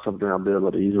worried about. Something I'll be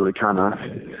able to easily kind of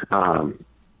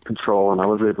control, and I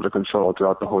was able to control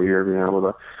throughout the whole year, being able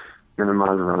to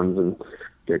minimize runs and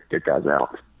get guys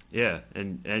out. Yeah,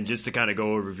 and just to kind of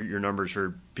go over your numbers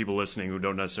for people listening who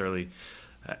don't necessarily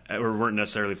or weren't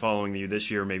necessarily following you this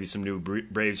year, maybe some new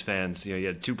Braves fans. You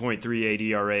had 2.38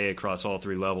 ERA across all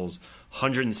three levels,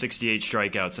 168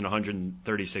 strikeouts in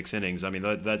 136 innings. I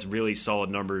mean, that's really solid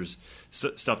numbers,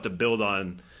 stuff to build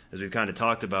on, as we've kind of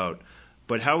talked about.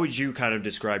 But how would you kind of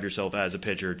describe yourself as a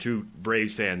pitcher to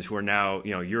Braves fans who are now,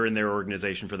 you're in their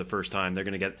organization for the first time. They're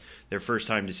going to get their first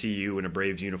time to see you in a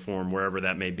Braves uniform, wherever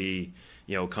that may be,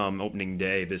 come opening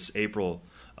day this April.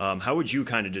 How would you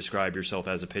kind of describe yourself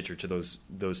as a pitcher to those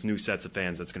new sets of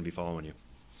fans that's going to be following you?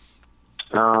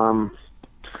 I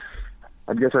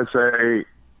guess I'd say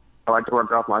I like to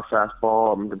work off my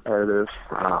fastball. I'm competitive.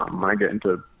 When I get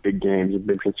into big games and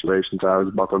big situations, I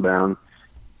always buckle down.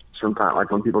 Sometimes, like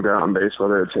when people get out on base,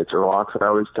 whether it's hits or walks, I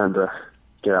always tend to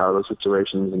get out of those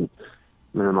situations and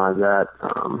minimize that.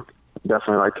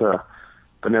 Definitely like to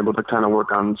been able to kind of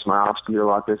work on my off speed a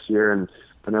lot this year, and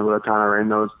been able to kind of rein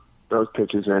those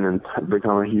pitches in, and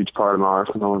become a huge part of my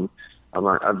arsenal. And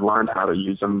I've learned how to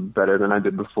use them better than I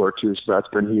did before too, so that's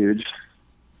been huge.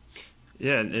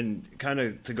 Yeah, and kind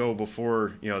of to go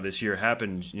before this year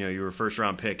happened, you were a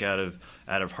first-round pick out of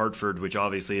Hartford, which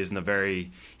obviously isn't a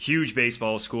very huge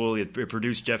baseball school. It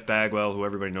produced Jeff Bagwell, who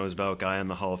everybody knows about, guy on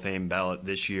the Hall of Fame ballot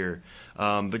this year.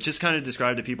 But just kind of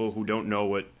describe to people who don't know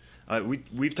what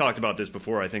we've talked about this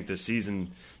before. I think this season,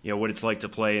 what it's like to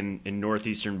play in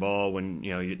northeastern ball when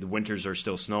the winters are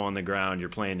still snow on the ground. You're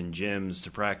playing in gyms to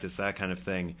practice, that kind of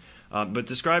thing. But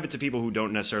describe it to people who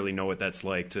don't necessarily know what that's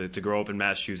like to grow up in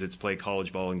Massachusetts, play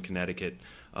college ball in Connecticut.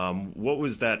 What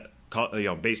was that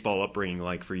baseball upbringing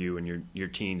like for you in your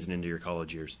teens and into your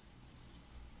college years?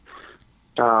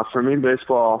 For me,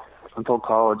 baseball, until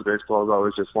college, baseball was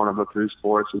always just one of the three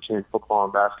sports between football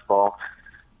and basketball.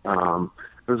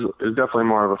 It was definitely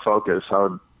more of a focus. I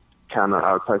would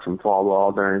play some fall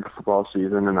ball during the football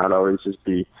season, and I'd always just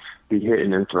be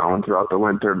hitting and throwing throughout the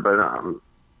winter.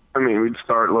 But we'd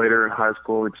start later in high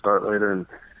school. We'd start later and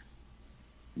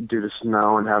due to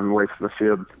snow and having to wait for the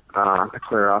field to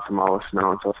clear off from all the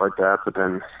snow and stuff like that. But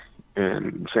then,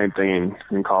 and same thing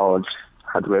in college,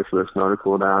 had to wait for the snow to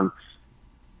cool down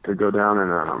to go down.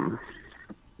 And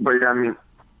but yeah,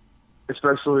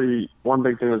 especially one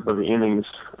big thing was the innings.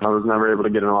 I was never able to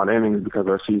get in a lot of innings because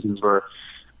our seasons were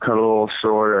cut a little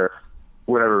short, or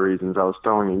whatever reasons. I was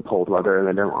throwing in cold weather, and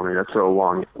they didn't want me to throw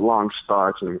long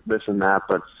starts and this and that.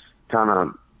 But kind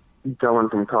of going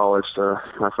from college to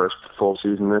my first full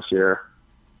season this year,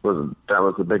 was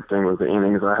the big thing, was the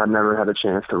innings. I had never had a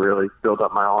chance to really build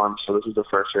up my arm, so this was the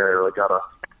first year I really got a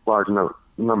large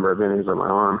number of innings on my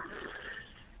arm.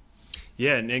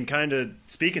 Yeah, and kind of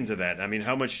speaking to that,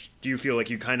 how much do you feel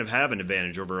like you kind of have an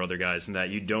advantage over other guys in that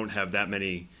you don't have that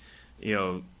many,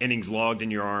 innings logged in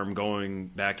your arm going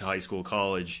back to high school,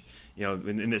 college,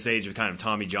 in this age of kind of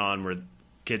Tommy John where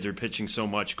kids are pitching so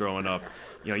much growing up,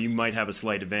 you might have a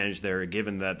slight advantage there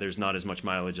given that there's not as much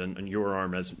mileage on your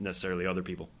arm as necessarily other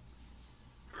people.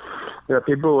 Yeah,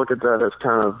 people look at that as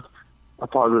kind of a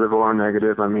positive or a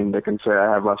negative. They can say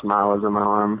I have less mileage on my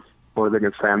arm, or they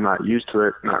can say I'm not used to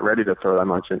it, not ready to throw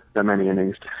that many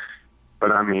innings.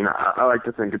 But I like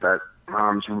to think that my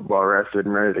arm's well rested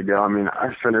and ready to go.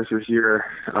 I finished this year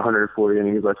 140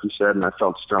 innings, like you said, and I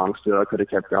felt strong still. I could have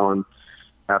kept going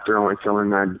after only throwing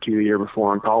 92 the year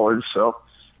before in college. So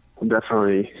I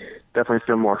definitely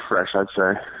feel more fresh, I'd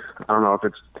say. I don't know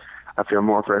if I feel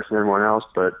more fresh than everyone else,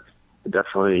 but I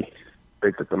definitely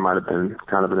think that there might have been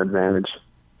kind of an advantage.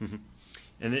 Mm-hmm.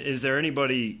 And is there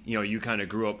anybody, you kind of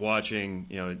grew up watching,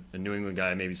 a New England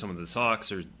guy, maybe some of the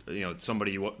Sox, or,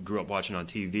 somebody you grew up watching on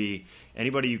TV,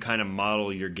 anybody you kind of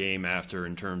model your game after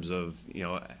in terms of,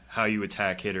 how you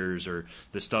attack hitters or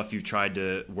the stuff you've tried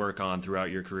to work on throughout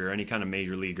your career, any kind of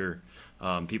major leaguer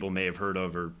people may have heard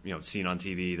of or, seen on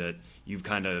TV that you've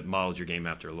kind of modeled your game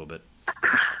after a little bit?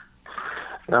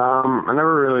 I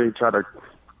never really tried to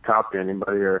copy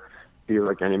anybody or be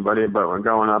like anybody, but when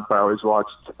growing up, I always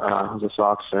watched, I was a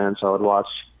Sox fan, so I would watch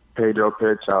Pedro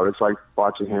pitch. I always liked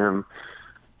watching him,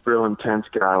 real intense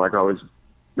guy, like always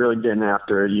really getting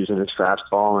after it, using his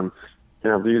fastball and,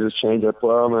 use his changeup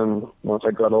well. And once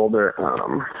I got older,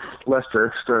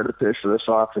 Lester started to pitch for the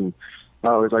Sox, and I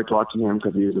always liked watching him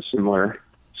because he was a similar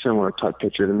type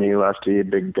pitcher to me, lefty, a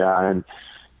big guy, and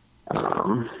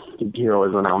he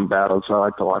always went out and battled, so I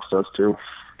like to watch those two.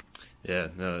 Yeah,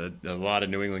 no, a lot of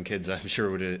New England kids, I'm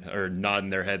sure, are nodding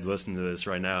their heads listening to this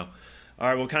right now. All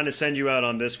right, we'll kind of send you out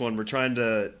on this one. We're trying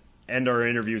to end our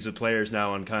interviews with players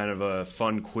now on kind of a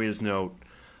fun quiz note.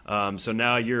 So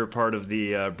now you're a part of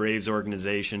the Braves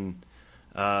organization.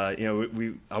 I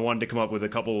wanted to come up with a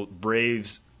couple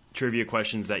Braves trivia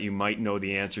questions that you might know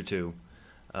the answer to.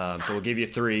 So we'll give you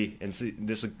 3, and see,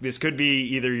 this could be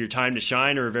either your time to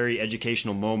shine or a very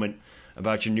educational moment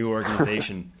about your new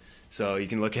organization. So you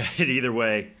can look at it either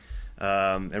way.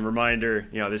 And reminder,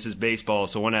 this is baseball,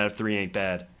 so 1 out of 3 ain't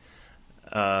bad.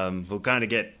 We'll kind of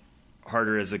get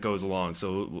harder as it goes along.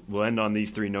 So we'll end on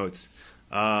these 3 notes.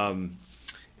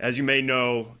 As you may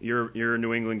know, you're a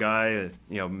New England guy,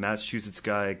 Massachusetts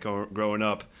guy growing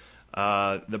up.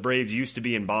 The Braves used to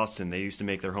be in Boston. They used to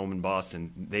make their home in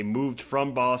Boston. They moved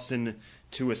from Boston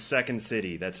to a second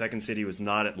city. That second city was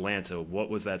not Atlanta. What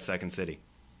was that second city?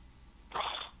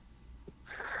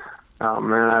 Oh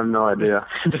man, I have no idea.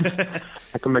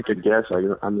 I can make a guess. I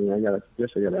gotta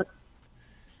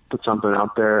put something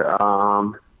out there.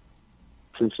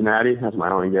 Cincinnati. That's my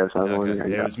only guess.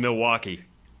 It was Milwaukee.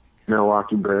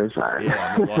 Milwaukee Braves.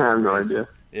 Yeah, I have no idea.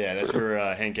 Yeah, that's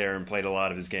where Hank Aaron played a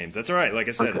lot of his games. That's all right. Like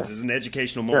I said, This is an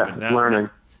educational moment. Yeah, learning.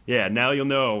 Now you'll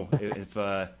know if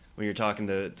when you're talking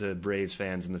to Braves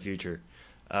fans in the future.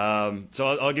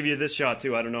 So I'll give you this shot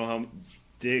too. I don't know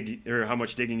how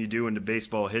much digging you do into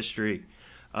baseball history,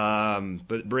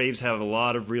 but Braves have a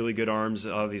lot of really good arms,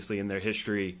 obviously, in their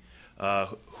history.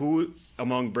 Who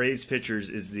among Braves pitchers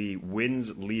is the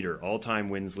wins leader, all-time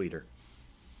wins leader?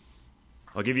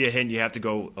 I'll give you a hint. You have to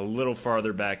go a little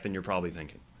farther back than you're probably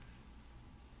thinking.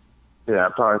 Yeah,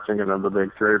 I'm probably thinking of the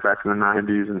big 3 back in the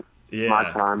 90s and my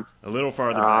time. A little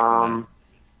farther back than that.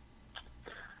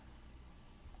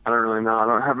 I don't really know. I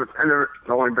don't have it.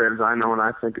 The only Braves I know when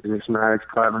I think is just Maddox,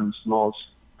 Cleveland, and Smalls.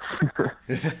 I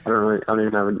don't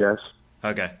even have a guess.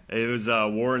 Okay. It was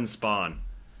Warren Spahn.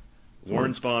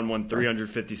 Warren Spahn won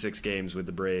 356 games with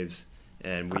the Braves,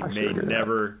 and we may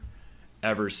never,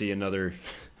 ever see another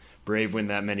Brave win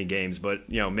that many games. But,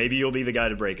 maybe you'll be the guy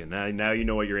to break it. Now you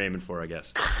know what you're aiming for, I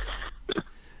guess.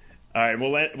 All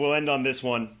right, we'll end on this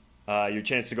one. Your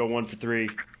chance to go 1 for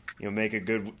 3. Make a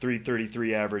good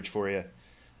 333 average for you.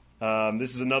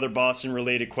 This is another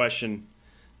Boston-related question.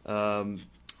 When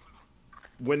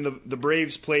the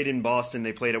Braves played in Boston,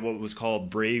 they played at what was called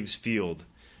Braves Field.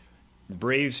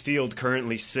 Braves Field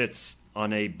currently sits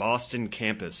on a Boston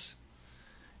campus.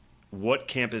 What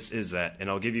campus is that? And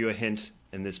I'll give you a hint,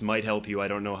 and this might help you. I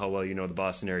don't know how well you know the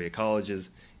Boston area colleges.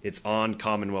 It's on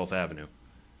Commonwealth Avenue.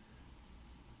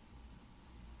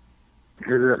 Is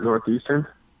it at Northeastern?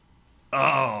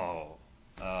 Oh,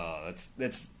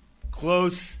 that's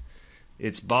close.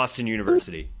 It's Boston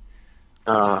University,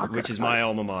 which is my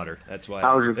alma mater. That's why.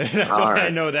 I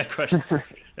know that question.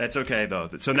 That's okay though.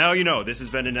 So now you know. This has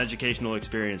been an educational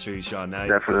experience for you, Sean.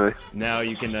 Definitely. Now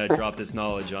you can drop this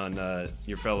knowledge on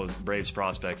your fellow Braves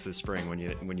prospects this spring when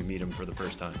you meet them for the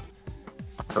first time.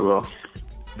 I will.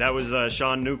 That was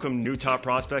Sean Newcomb, new top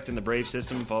prospect in the Braves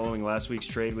system following last week's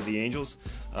trade with the Angels.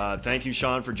 Thank you,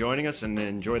 Sean, for joining us, and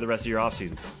enjoy the rest of your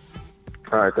offseason.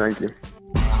 All right, thank you.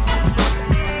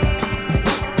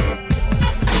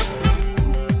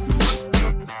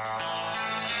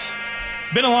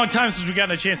 Been a long time since we've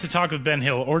gotten a chance to talk with Ben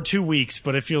Hill, or 2 weeks,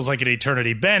 but it feels like an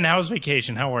eternity. Ben, how's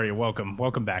vacation? How are you? Welcome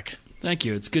back. Thank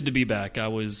you. It's good to be back.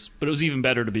 But it was even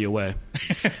better to be away.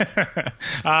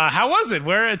 How was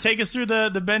it? Take us through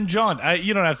the Ben jaunt.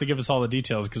 You don't have to give us all the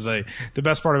details because the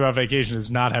best part about vacation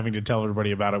is not having to tell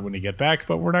everybody about it when you get back.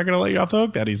 But we're not going to let you off the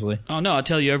hook that easily. Oh no, I'll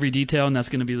tell you every detail, and that's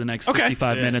going to be the next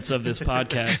 55 minutes of this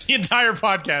podcast. The entire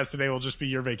podcast today will just be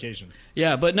your vacation.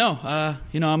 Yeah, but no, I'm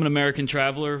an American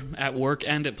traveler at work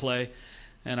and at play,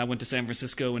 and I went to San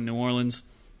Francisco and New Orleans.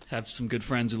 have some good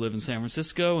friends who live in San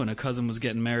Francisco, and a cousin was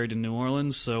getting married in New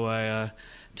Orleans, so I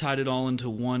tied it all into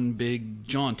one big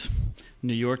jaunt.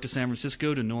 New York to San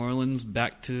Francisco to New Orleans,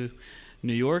 back to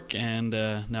New York, and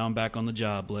now I'm back on the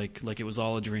job like it was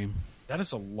all a dream. That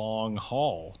is a long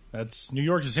haul. That's New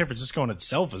York to San Francisco in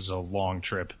itself is a long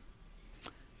trip.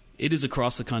 It is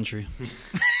across the country.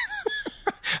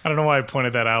 I don't know why I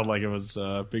pointed that out like it was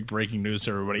big breaking news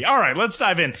to everybody. All right, let's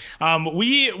dive in. When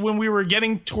we were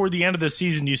getting toward the end of the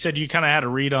season, you said you kind of had a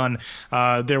read on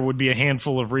there would be a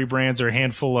handful of rebrands or a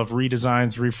handful of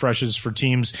redesigns, refreshes for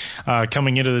teams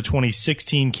coming into the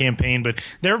 2016 campaign. But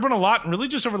there have been a lot, and really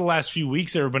just over the last few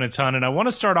weeks there have been a ton. And I want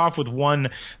to start off with one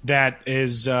that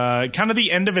is kind of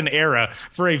the end of an era.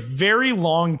 For a very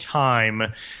long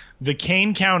time, the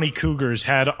Kane County Cougars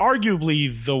had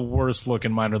arguably the worst look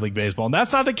in minor league baseball. And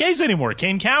that's not the case anymore.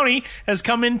 Kane County has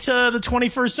come into the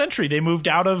 21st century. They moved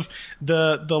out of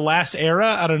the last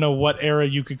era. I don't know what era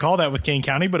you could call that with Kane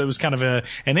County, but it was kind of an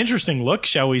interesting look,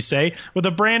 shall we say, with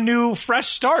a brand new, fresh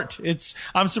start.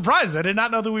 I'm surprised. I did not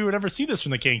know that we would ever see this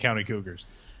from the Kane County Cougars.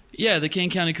 Yeah, the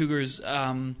Kane County Cougars,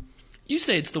 you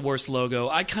say it's the worst logo.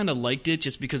 I kind of liked it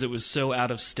just because it was so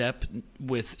out of step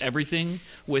with everything,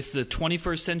 with the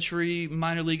 21st century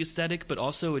minor league aesthetic, but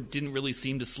also it didn't really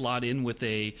seem to slot in with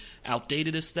a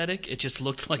outdated aesthetic. It just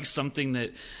looked like something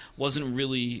that wasn't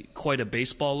really quite a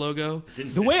baseball logo.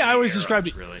 The way I always described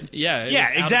it, really. Yeah, yeah,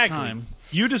 was out exactly. of time.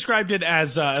 You described it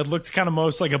as it looked kind of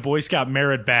most like a Boy Scout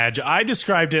merit badge. I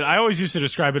always used to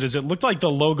describe it as it looked like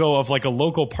the logo of like a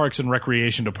local parks and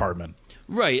recreation department.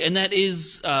 Right, and that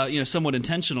is somewhat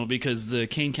intentional because the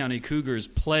Kane County Cougars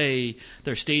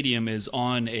their stadium is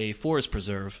on a forest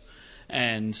preserve,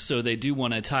 and so they do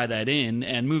want to tie that in.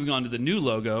 And moving on to the new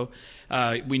logo,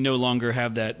 we no longer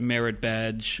have that merit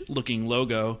badge looking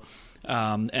logo,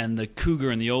 and the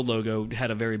cougar in the old logo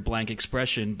had a very blank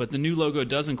expression, but the new logo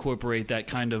does incorporate that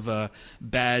kind of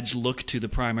badge look to the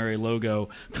primary logo,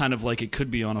 kind of like it could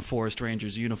be on a Forest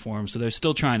Rangers uniform. So they're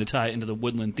still trying to tie it into the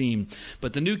woodland theme.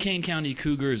 But the new Kane County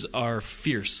Cougars are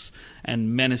fierce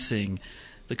and menacing.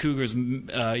 The Cougars,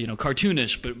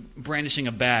 cartoonish, but brandishing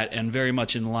a bat, and very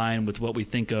much in line with what we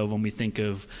think of when we think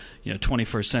of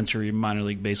 21st century minor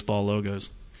league baseball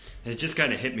logos. And it just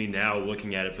kind of hit me now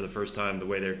looking at it for the first time, the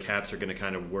way their caps are going to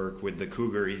kind of work with the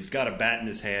Cougar. He's got a bat in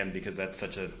his hand because that's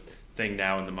such a thing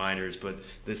now in the minors, but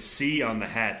the C on the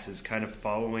hats is kind of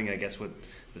following, I guess, what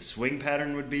the swing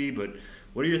pattern would be. But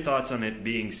what are your thoughts on it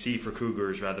being C for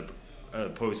Cougars rather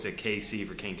opposed to KC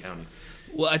for Kane County?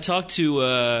 Well, I talked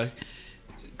to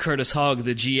Curtis Hogg,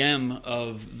 the GM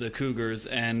of the Cougars,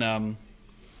 and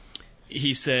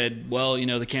he said, well,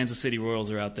 the Kansas City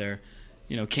Royals are out there.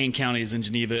 Kane County is in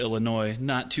Geneva, Illinois,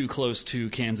 not too close to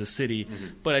Kansas City,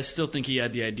 but I still think he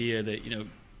had the idea that,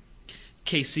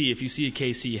 KC, if you see a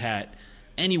KC hat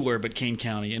anywhere but Kane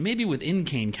County, and maybe within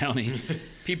Kane County,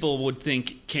 people would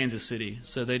think Kansas City,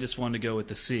 so they just wanted to go with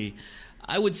the C.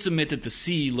 I would submit that the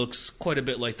C looks quite a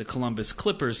bit like the Columbus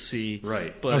Clippers C.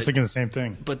 Right. I was thinking the same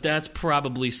thing. But that's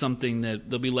probably something that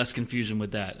there'll be less confusion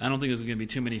with that. I don't think there's going to be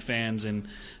too many fans in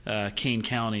Kane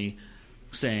County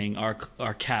saying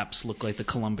our caps look like the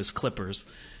Columbus Clippers.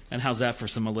 And how's that for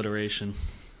some alliteration?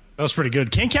 That was pretty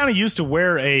good. Kane County used to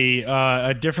wear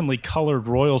a differently colored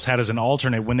Royals hat as an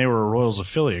alternate when they were a Royals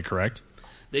affiliate, correct?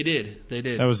 They did.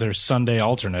 That was their Sunday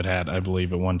alternate hat, I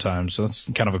believe, at one time. So that's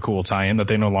kind of a cool tie-in that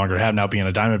they no longer have now being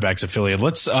a Diamondbacks affiliate.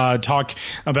 Let's talk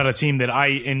about a team that I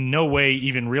in no way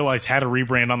even realized had a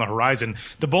rebrand on the horizon.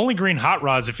 The Bowling Green Hot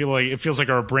Rods, it feels like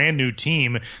are a brand new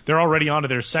team. They're already onto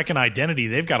their second identity.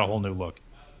 They've got a whole new look.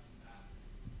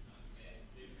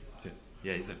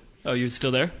 Yeah, he's there. Oh, you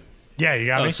still there? Yeah, you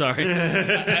got me. Oh, sorry.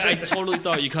 I totally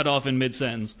thought you cut off in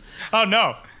mid-sentence. Oh,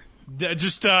 no.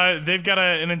 Just they've got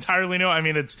an entirely new. I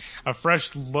mean, it's a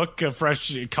fresh look, a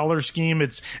fresh color scheme.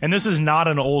 And this is not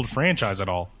an old franchise at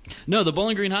all. No, the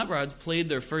Bowling Green Hot Rods played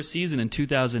their first season in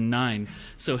 2009.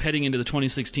 So heading into the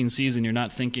 2016 season, you're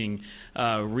not thinking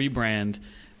rebrand,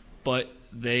 but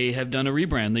they have done a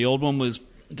rebrand. The old one was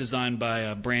designed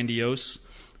by Brandiose.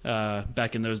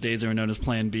 Back in those days, they were known as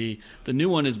Plan B. The new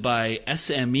one is by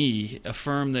SME, a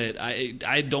firm that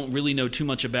I don't really know too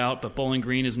much about, but Bowling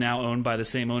Green is now owned by the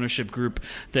same ownership group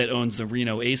that owns the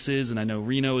Reno Aces, and I know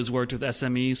Reno has worked with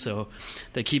SME, so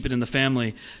they keep it in the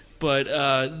family. But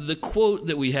the quote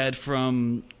that we had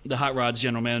from the Hot Rods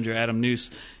general manager, Adam Noose,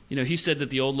 he said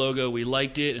that the old logo, we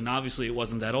liked it, and obviously it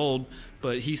wasn't that old,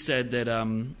 but he said that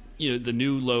the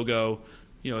new logo,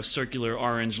 a circular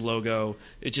orange logo,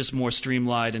 it's just more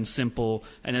streamlined and simple,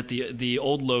 and that the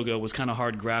old logo was kind of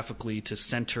hard graphically to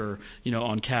center,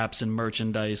 on caps and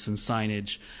merchandise and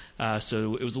signage,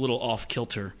 so it was a little off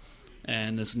kilter.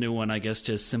 And this new one, I guess,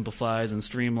 just simplifies and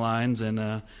streamlines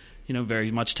and,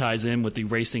 very much ties in with the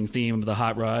racing theme of the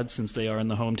hot rods since they are in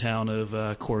the hometown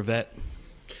of Corvette.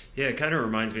 Yeah, it kind of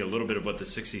reminds me a little bit of what the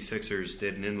 66ers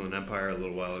did in Inland Empire a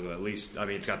little while ago. At least, I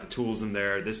mean, it's got the tools in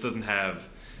there. This doesn't have,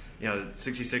 the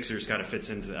 66ers kind of fits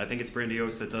into, I think it's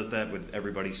Brandios that does that with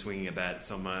everybody swinging a bat,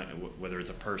 whether it's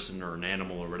a person or an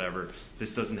animal or whatever.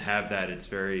 This doesn't have that. It's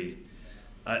very,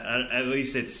 at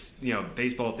least it's,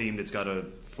 baseball themed. It's got a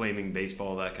flaming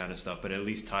baseball, that kind of stuff, but at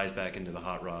least ties back into the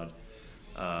hot rod.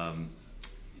 I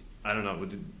don't know.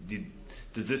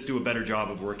 Does this do a better job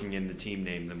of working in the team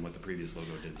name than what the previous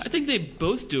logo did? I think they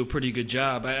both do a pretty good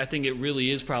job. I think it really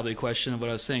is probably a question of what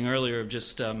I was saying earlier of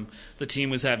just the team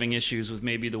was having issues with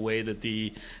maybe the way that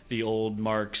the old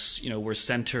marks were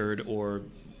centered or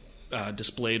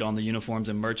displayed on the uniforms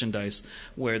and merchandise,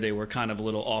 where they were kind of a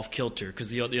little off kilter because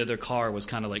the other car was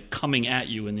kind of like coming at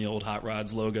you in the old Hot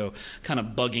Rods logo, kind of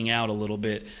bugging out a little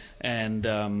bit. And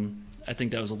I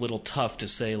think that was a little tough to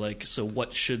say, so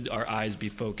what should our eyes be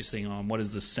focusing on? What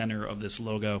is the center of this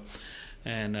logo?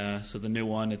 And so the new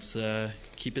one, it's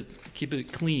keep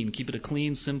it clean, keep it a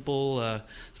clean, simple,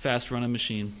 fast-running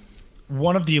machine.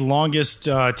 One of the longest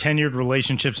tenured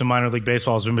relationships in minor league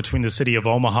baseball has been between the city of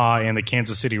Omaha and the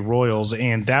Kansas City Royals,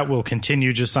 and that will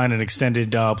continue. Just signed an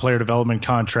extended player development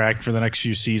contract for the next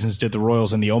few seasons, did the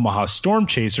Royals and the Omaha Storm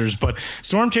Chasers. But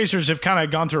Storm Chasers have kind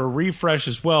of gone through a refresh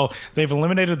as well. They've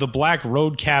eliminated the black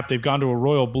road cap. They've gone to a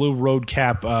royal blue road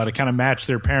cap to kind of match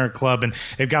their parent club, and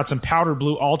they've got some powder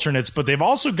blue alternates, but they've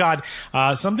also got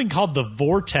something called the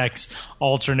Vortex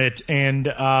alternate. And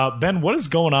Ben, what is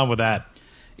going on with that?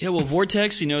 Yeah, well,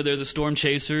 Vortex, they're the Storm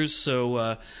Chasers,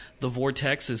 so the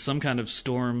Vortex is some kind of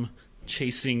storm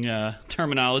chasing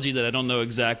terminology that I don't know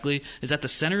exactly. Is that the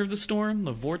center of the storm,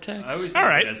 the Vortex? I always think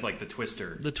of it as like the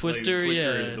Twister. The Twister, the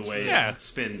Twister yeah. is the way it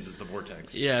spins is the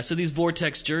Vortex. Yeah, so these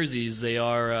Vortex jerseys, they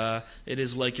are, it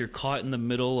is like you're caught in the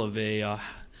middle of a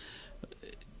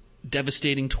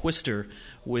devastating twister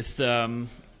with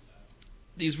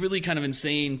these really kind of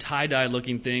insane tie-dye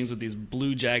looking things with these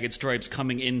blue jagged stripes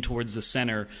coming in towards the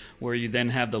center where you then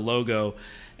have the logo.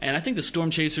 And I think the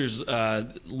Storm Chasers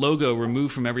logo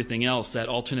removed from everything else, that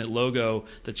alternate logo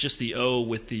that's just the O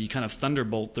with the kind of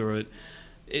thunderbolt through it,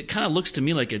 it kind of looks to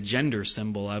me like a gender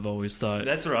symbol, I've always thought.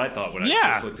 That's what I thought when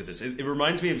I first looked at this. It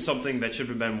reminds me of something that should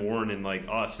have been worn in like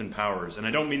Austin Powers. And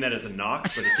I don't mean that as a knock,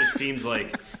 but it just seems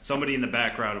like somebody in the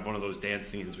background of one of those dance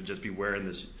scenes would just be wearing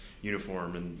this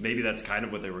uniform, and maybe that's kind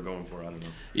of what they were going for. I don't know.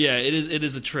 Yeah, it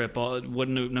is a trip.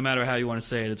 No matter how you want to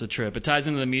say it, it's a trip. It ties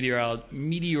into the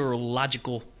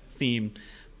meteorological theme,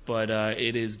 but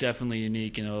it is definitely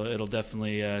unique, and it'll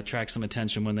definitely attract some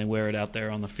attention when they wear it out there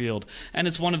on the field. And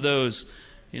it's one of those,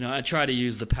 I try to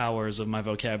use the powers of my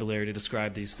vocabulary to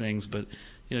describe these things, but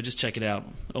just check it out,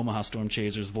 Omaha Storm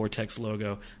Chasers Vortex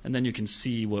logo, and then you can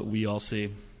see what we all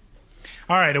see.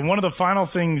 All right, and one of the final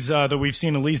things that we've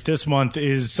seen at least this month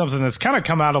is something that's kind of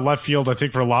come out of left field, I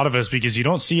think, for a lot of us because you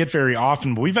don't see it very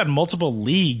often. But we've had multiple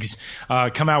leagues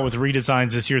come out with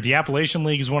redesigns this year. The Appalachian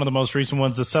League is one of the most recent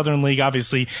ones. The Southern League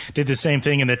obviously did the same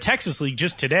thing. And the Texas League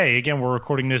just today, again, we're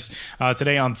recording this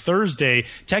today on Thursday,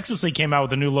 Texas League came out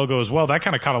with a new logo as well. That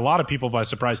kind of caught a lot of people by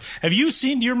surprise. Have you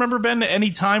seen, do you remember, Ben, any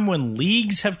time when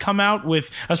leagues have come out with,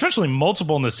 especially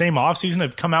multiple in the same offseason,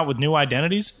 have come out with new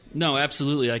identities? No,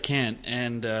 absolutely, I can't.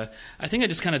 And I think I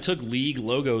just kind of took league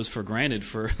logos for granted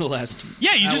for the last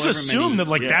Yeah, you just assume that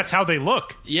that's how they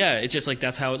look. Yeah, it's just like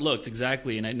that's how it looked,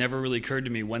 exactly. And it never really occurred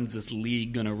to me, when's this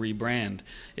league going to rebrand?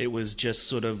 It was just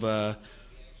sort of,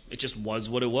 it just was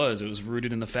what it was. It was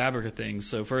rooted in the fabric of things.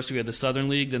 So first we had the Southern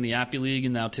League, then the Appy League,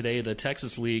 and now today the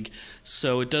Texas League.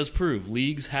 So it does prove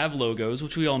leagues have logos,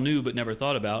 which we all knew but never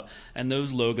thought about. And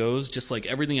those logos, just like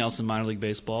everything else in minor league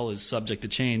baseball, is subject to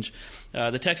change.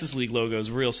 The Texas League logo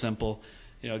is real simple.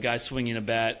 A guy swinging a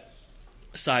bat,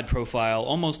 side profile,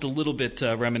 almost a little bit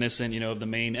reminiscent, of the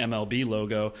main MLB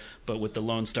logo, but with the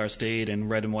Lone Star State and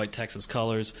red and white Texas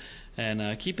colors.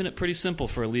 And keeping it pretty simple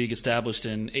for a league established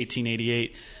in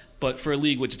 1888. But for a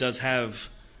league which does have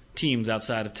teams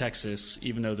outside of Texas,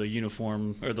 even though the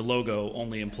uniform or the logo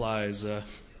only implies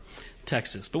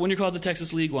Texas. But when you're called the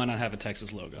Texas League, why not have a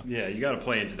Texas logo? Yeah, you got to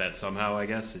play into that somehow, I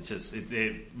guess. It just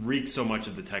it reeks so much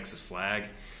of the Texas flag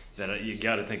that you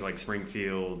got to think like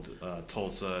Springfield,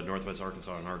 Tulsa, Northwest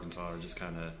Arkansas, and Arkansas are just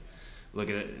kind of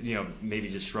looking at, maybe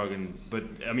just shrugging. But,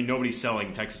 I mean, nobody's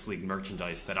selling Texas League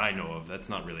merchandise that I know of. That's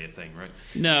not really a thing, right?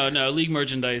 No, league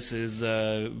merchandise is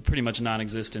pretty much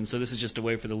non-existent. So this is just a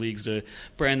way for the leagues to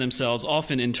brand themselves,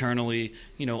 often internally,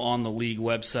 on the league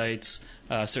websites,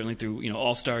 certainly through,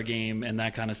 All-Star Game and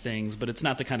that kind of things. But it's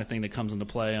not the kind of thing that comes into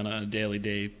play on a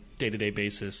daily day-to-day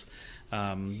basis,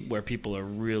 where people are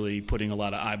really putting a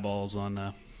lot of eyeballs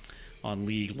on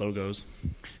league logos.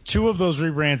 Two of those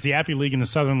rebrands, the Appy League and the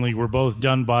Southern League, were both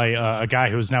done by a guy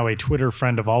who is now a Twitter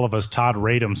friend of all of us, Todd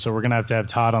Radom. So we're going to have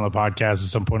Todd on the podcast at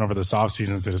some point over this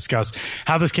offseason to discuss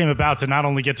how this came about to not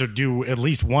only get to do at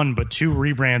least one, but two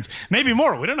rebrands, maybe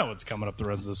more. We don't know what's coming up the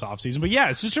rest of this offseason. But yeah,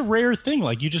 it's just a rare thing.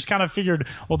 Like, you just kind of figured,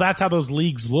 well, that's how those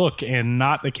leagues look, and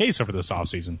not the case over this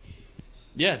offseason.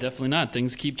 Yeah, definitely not.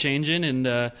 Things keep changing,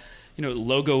 and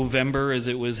Logovember, as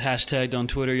it was hashtagged on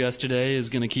Twitter yesterday, is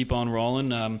going to keep on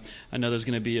rolling. I know there's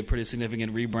going to be a pretty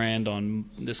significant rebrand on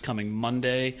this coming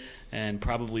Monday, and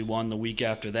probably one the week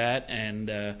after that, and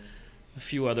a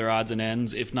few other odds and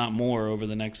ends, if not more, over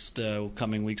the next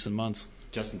coming weeks and months.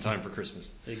 Just in time for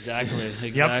Christmas. Exactly.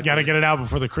 Yep, got to get it out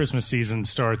before the Christmas season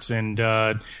starts, and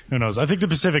who knows? I think the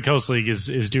Pacific Coast League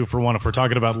is due for one if we're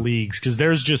talking about leagues, because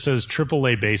theirs just says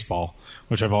AAA baseball,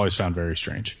 which I've always found very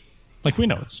strange. Like, we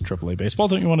know it's AAA baseball.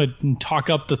 Don't you want to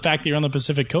talk up the fact that you're on the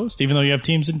Pacific Coast, even though you have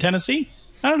teams in Tennessee?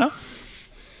 I don't know.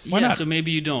 Why not? So maybe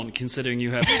you don't, considering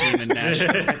you have a team in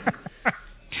Nashville.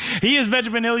 He is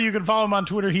Benjamin Hill. You can follow him on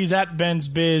Twitter. He's at Ben's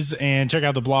Biz, and check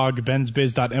out the blog,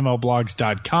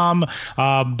 bensbiz.mlblogs.com.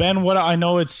 Ben, what I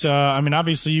know it's,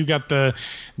 obviously you got the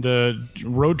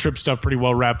road trip stuff pretty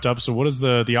well wrapped up. So what does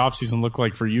the offseason look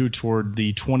like for you toward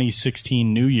the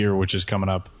 2016 New Year, which is coming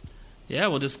up? Yeah,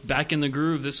 well, just back in the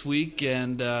groove this week,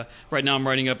 and right now I'm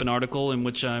writing up an article in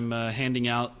which I'm handing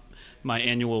out my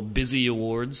annual Bizzie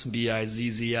Awards,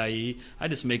 Bizzie. I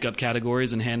just make up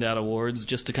categories and hand out awards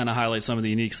just to kind of highlight some of the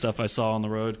unique stuff I saw on the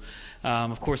road.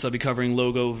 Of course, I'll be covering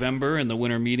Logovember, and the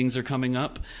winter meetings are coming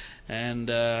up, and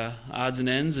odds and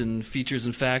ends and features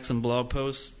and facts and blog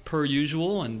posts per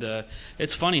usual, and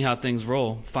it's funny how things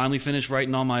roll. Finally finished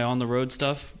writing all my on-the-road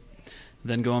stuff,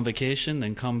 then go on vacation,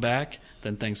 then come back,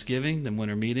 then Thanksgiving, then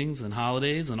winter meetings, then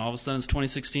holidays, and all of a sudden it's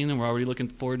 2016, and we're already looking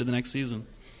forward to the next season.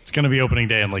 It's going to be opening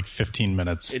day in like 15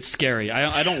 minutes. It's scary.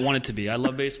 I don't want it to be. I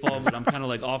love baseball, but I'm kind of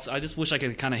like off. I just wish I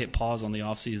could kind of hit pause on the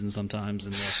off season sometimes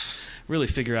and really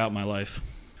figure out my life.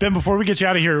 Ben, before we get you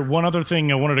out of here, one other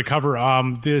thing I wanted to cover.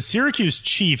 The Syracuse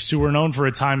Chiefs, who were known for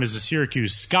a time as the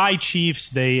Syracuse Sky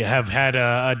Chiefs, they have had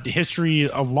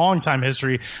a long-time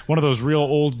history, one of those real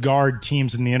old guard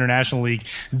teams in the International League.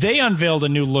 They unveiled a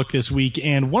new look this week,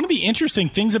 and one of the interesting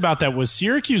things about that was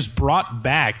Syracuse brought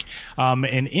back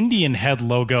an Indian head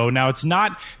logo. Now, it's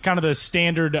not kind of the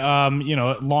standard,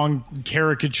 long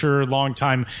caricature,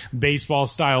 long-time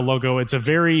baseball-style logo. It's a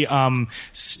very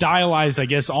stylized, I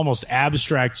guess, almost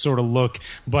abstract sort of look,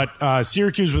 but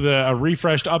Syracuse with a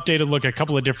refreshed, updated look, a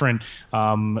couple of different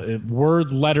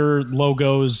word letter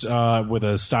logos with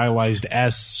a stylized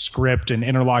S script and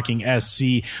interlocking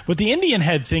SC. But the Indian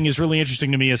head thing is really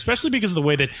interesting to me, especially because of the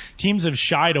way that teams have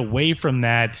shied away from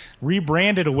that,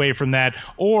 rebranded away from that,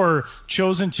 or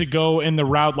chosen to go in the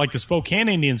route like the Spokane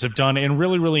Indians have done and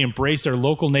really, really embrace their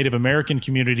local Native American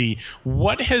community.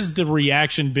 What has the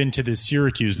reaction been to this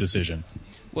Syracuse decision?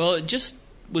 Well, it just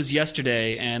was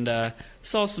yesterday, and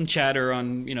saw some chatter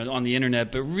on the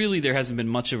internet, but really there hasn't been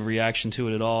much of a reaction to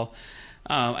it at all.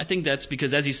 I think that's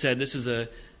because, as you said, this is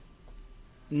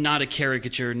not a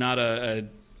caricature, not a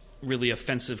really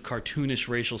offensive, cartoonish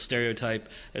racial stereotype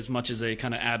as much as a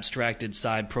kind of abstracted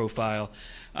side profile.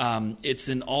 It's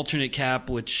an alternate cap,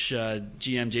 which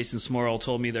GM Jason Smorrell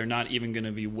told me they're not even going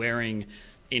to be wearing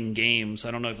in games.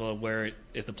 I don't know if they'll wear it,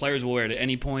 if the players will wear it at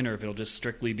any point, or if it'll just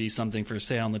strictly be something for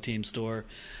sale on the team store.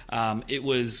 It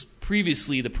was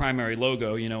previously the primary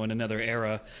logo, in another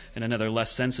era, in another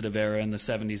less sensitive era in the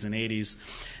 70s and 80s,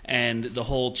 and the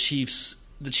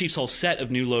Chiefs' whole set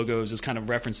of new logos is kind of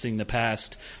referencing the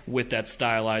past with that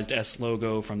stylized S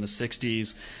logo from the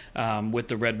 60s, with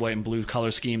the red, white, and blue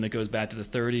color scheme that goes back to the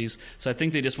 30s. So I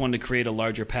think they just wanted to create a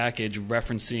larger package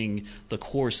referencing the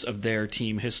course of their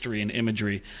team history and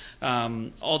imagery.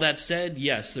 All that said,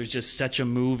 yes, there's just such a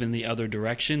move in the other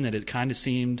direction that it kind of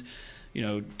seemed,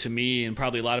 to me and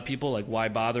probably a lot of people, like, why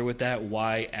bother with that?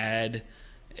 Why add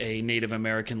a Native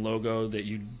American logo that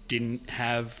you didn't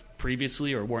have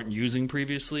previously or weren't using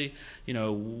previously?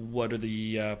 What are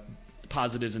the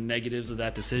positives and negatives of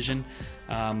that decision?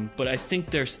 But I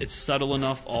think it's subtle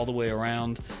enough all the way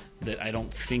around that I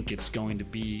don't think it's going to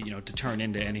be, to turn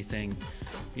into anything,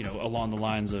 along the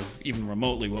lines of even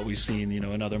remotely what we've seen,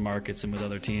 in other markets and with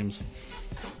other teams.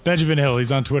 Benjamin Hill,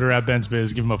 he's on Twitter at Ben's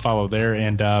Biz. Give him a follow there.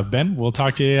 And Ben, we'll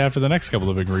talk to you after the next couple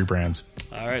of big rebrands.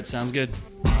 All right, sounds good.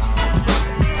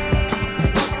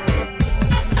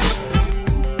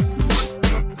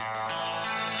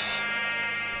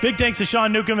 Big thanks to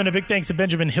Sean Newcomb and a big thanks to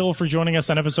Benjamin Hill for joining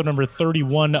us on episode number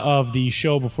 31 of the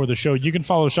show before the show. You can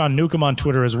follow Sean Newcomb on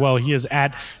Twitter as well. He is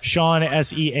at Sean,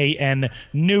 S-E-A-N,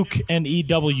 Nuke,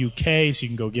 N-E-W-K, so you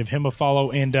can go give him a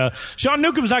follow. And Sean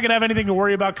Newcomb's not going to have anything to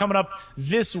worry about coming up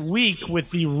this week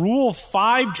with the Rule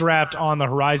 5 draft on the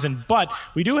horizon, but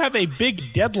we do have a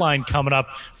big deadline coming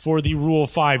up for the Rule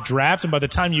 5 draft, and by the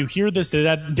time you hear this,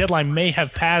 that deadline may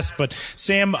have passed, but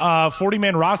Sam,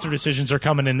 40-man roster decisions are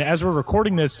coming in. As we're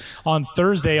recording this on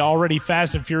Thursday, already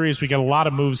fast and furious. We got a lot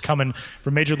of moves coming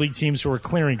from major league teams who are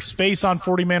clearing space on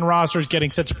 40-man rosters,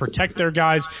 getting set to protect their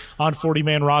guys on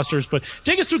 40-man rosters. But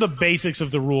take us through the basics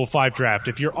of the Rule 5 draft.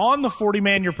 If you're on the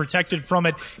 40-man, you're protected from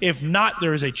it. If not,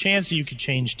 there is a chance that you could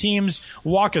change teams.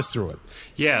 Walk us through it.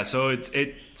 Yeah, so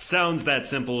it sounds that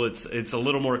simple. It's a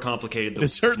little more complicated.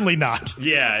 It's certainly not.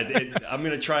 Yeah, I'm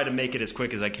going to try to make it as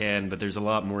quick as I can, but there's a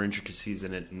lot more intricacies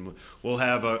in it. And we'll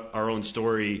have our own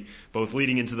story, both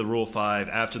leading into the Rule 5,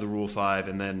 after the Rule 5,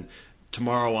 and then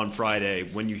tomorrow on Friday,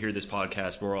 when you hear this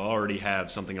podcast, we'll already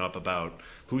have something up about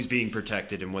who's being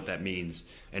protected and what that means,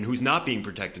 and who's not being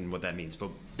protected and what that means. But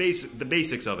the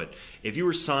basics of it. If you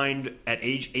were signed at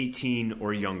age 18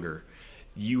 or younger,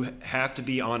 you have to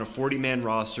be on a 40-man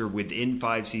roster within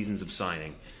 5 seasons of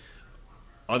signing.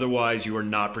 Otherwise, you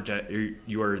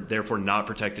are therefore not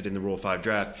protected in the Rule 5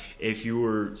 draft. If you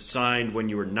were signed when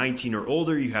you were 19 or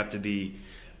older, you have to be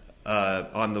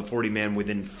on the 40-man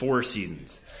within 4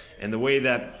 seasons. And the way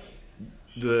that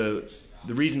the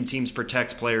reason teams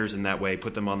protect players in that way,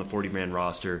 put them on the 40-man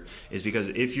roster, is because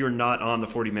if you're not on the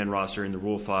 40-man roster in the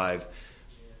Rule 5,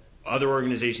 other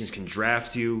organizations can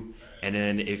draft you. And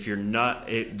then if you're not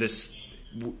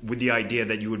with the idea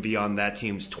that you would be on that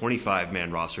team's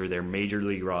 25-man roster, their major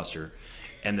league roster,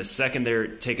 and the second they're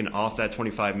taken off that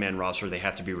 25-man roster, they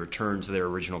have to be returned to their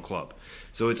original club.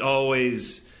 So it's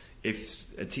always, if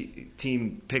a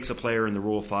team picks a player in the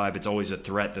Rule 5, it's always a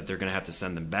threat that they're going to have to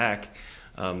send them back.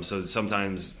 So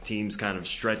sometimes teams kind of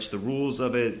stretch the rules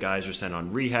of it. Guys are sent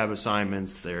on rehab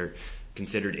assignments. They're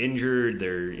considered injured,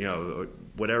 they're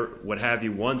whatever, what have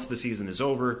you. Once the season is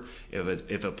over,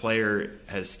 if a player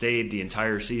has stayed the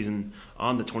entire season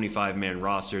on the 25-man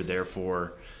roster,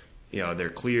 therefore, they're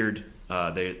cleared.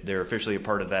 They're officially a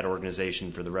part of that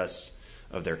organization for the rest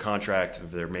of their contract,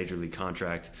 of their major league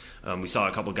contract. We saw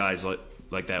a couple guys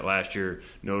like that last year,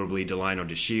 notably Delino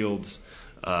DeShields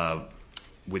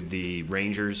with the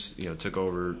Rangers. Took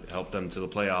over, helped them to the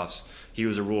playoffs. He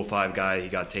was a Rule 5 guy. He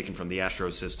got taken from the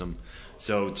Astros system.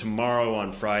 So tomorrow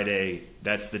on Friday,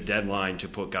 that's the deadline to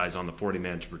put guys on the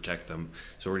 40-man to protect them.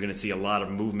 So we're going to see a lot of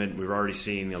movement. We've already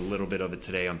seen a little bit of it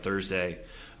today on Thursday.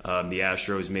 The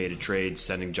Astros made a trade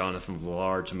sending Jonathan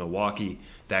Villar to Milwaukee.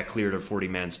 That cleared a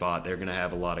 40-man spot. They're going to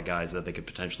have a lot of guys that they could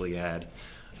potentially add.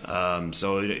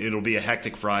 So it'll be a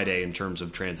hectic Friday in terms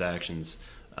of transactions.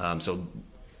 So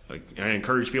I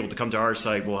encourage people to come to our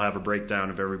site. We'll have a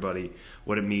breakdown of everybody,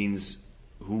 what it means,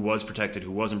 who was protected,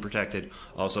 who wasn't protected.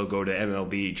 Also go to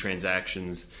MLB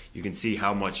transactions. You can see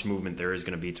how much movement there is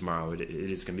going to be tomorrow. It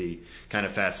is going to be kind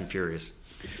of fast and furious.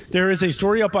 There is a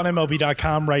story up on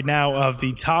MLB.com right now of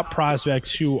the top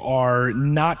prospects who are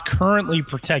not currently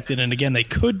protected. And again, they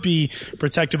could be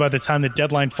protected by the time the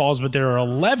deadline falls, but there are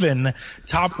 11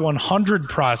 top 100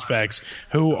 prospects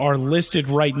who are listed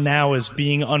right now as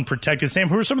being unprotected. Sam,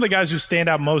 who are some of the guys who stand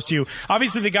out most to you?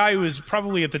 Obviously, the guy who is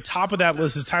probably at the top of that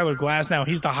list is Tyler Glasnow.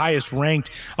 He's the highest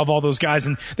ranked of all those guys.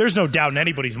 And there's no doubt in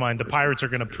anybody's mind the Pirates are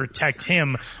going to protect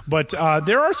him. But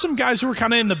there are some guys who are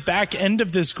kind of in the back end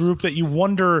of this group that you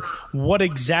wonder what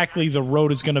exactly the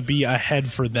road is going to be ahead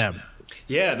for them.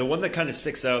 Yeah, the one that kind of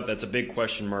sticks out, that's a big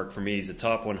question mark for me. He's a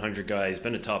top 100 guy. He's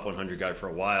been a top 100 guy for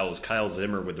a while, is Kyle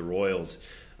Zimmer with the Royals.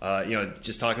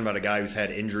 Just talking about a guy who's had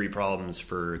injury problems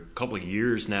for a couple of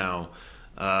years now.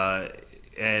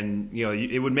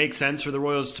 It would make sense for the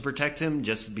Royals to protect him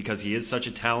just because he is such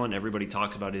a talent. Everybody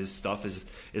talks about his stuff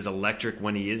is electric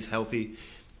when he is healthy.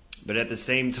 But at the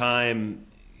same time,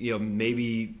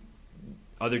 maybe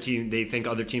they think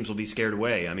other teams will be scared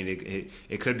away. I mean,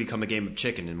 it could become a game of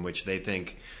chicken in which they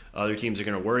think other teams are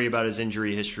going to worry about his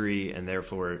injury history and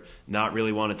therefore not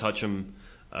really want to touch him.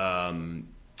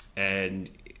 They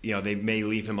may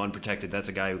leave him unprotected. That's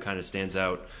a guy who kind of stands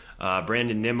out.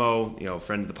 Brandon Nimmo,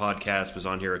 friend of the podcast, was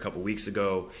on here a couple weeks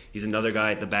ago. He's another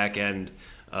guy at the back end.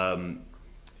 I'm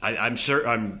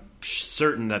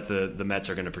certain that the Mets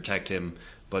are going to protect him.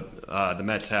 But the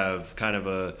Mets have kind of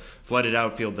a flooded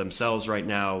outfield themselves right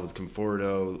now with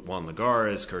Conforto, Juan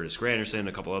Lagares, Curtis Granderson,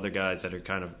 a couple other guys that are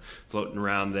kind of floating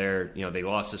around there. They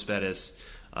lost to Spettis,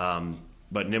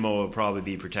 but Nimmo will probably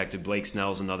be protected. Blake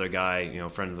Snell's another guy,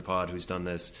 friend of the pod who's done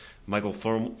this. Michael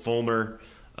Fulmer,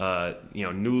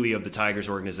 newly of the Tigers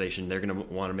organization. They're going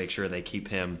to want to make sure they keep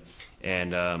him.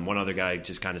 And one other guy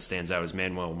just kind of stands out is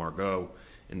Manuel Margot,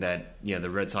 in that the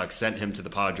Red Sox sent him to the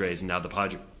Padres, and now the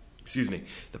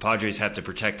Padres have to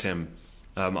protect him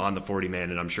on the 40-man,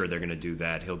 and I'm sure they're going to do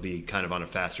that. He'll be kind of on a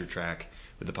faster track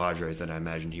with the Padres than I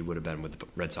imagine he would have been with the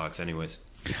Red Sox anyways.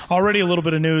 Already a little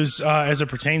bit of news as it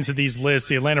pertains to these lists.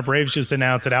 The Atlanta Braves just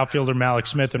announced that outfielder Malik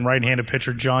Smith and right-handed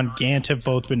pitcher John Gant have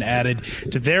both been added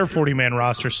to their 40-man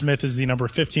roster. Smith is the number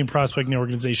 15 prospect in the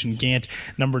organization, Gant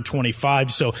number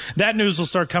 25. So that news will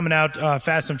start coming out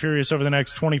fast and furious over the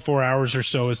next 24 hours or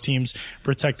so as teams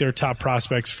protect their top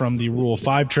prospects from the Rule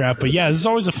 5 draft. But yeah, this is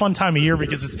always a fun time of year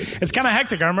because it's kind of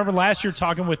hectic. I remember last year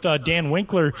talking with Dan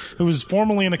Winkler, who was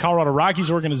formerly in the Colorado Rockies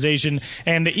organization,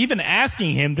 and even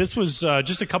asking him, this was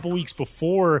just a couple weeks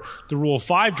before the Rule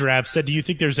 5 draft, said, do you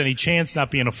think there's any chance,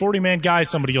 not being a 40-man guy,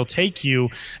 somebody will take you?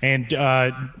 And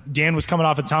Dan was coming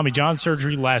off of Tommy John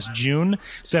surgery last June,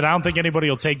 said, I don't think anybody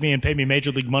will take me and pay me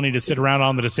major league money to sit around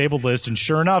on the disabled list. And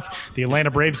sure enough, the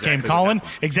Atlanta Braves came calling.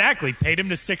 Exactly. Paid him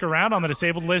to stick around on the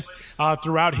disabled list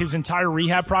throughout his entire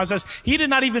rehab process. He did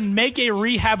not even make a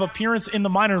rehab appearance in the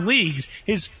minor leagues.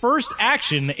 His first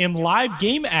action in live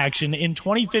game action in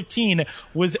 2015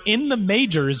 was in the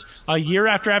majors a year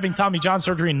after having Tommy John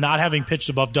surgery and not having pitched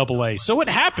above Double-A. So it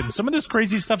happens. Some of this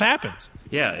crazy stuff happens.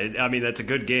 Yeah, that's a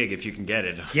good gig if you can get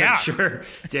it. Yeah. I'm sure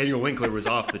Daniel Winkler was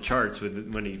off the charts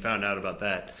when he found out about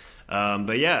that.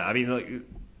 But yeah,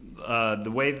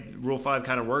 the way Rule 5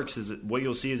 kind of works is that what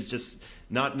you'll see is just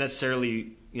not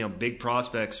necessarily big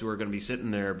prospects who are going to be sitting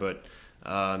there, but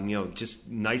just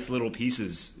nice little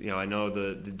pieces. I know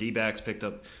the D-backs picked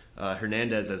up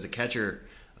Hernandez as a catcher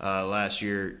last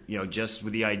year, just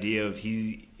with the idea of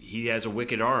he has a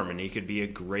wicked arm and he could be a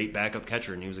great backup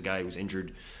catcher. And he was a guy who was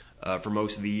injured for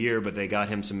most of the year, but they got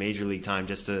him some major league time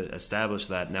just to establish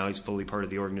that. Now he's fully part of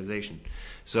the organization.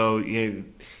 So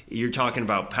you're talking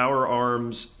about power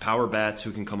arms, power bats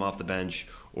who can come off the bench,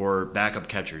 or backup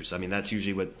catchers. That's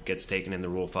usually what gets taken in the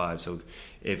Rule 5. So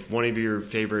if one of your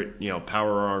favorite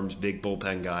power arms, big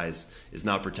bullpen guys is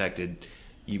not protected,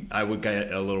 I would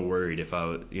get a little worried if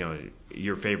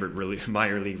your favorite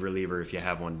minor league reliever, if you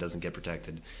have one, doesn't get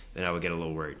protected, then I would get a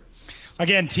little worried.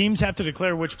 Again, teams have to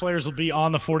declare which players will be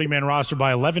on the 40-man roster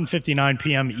by 11:59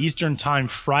 p.m. Eastern Time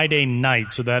Friday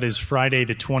night. So that is Friday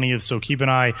the 20th. So keep an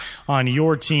eye on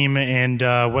your team and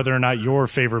whether or not your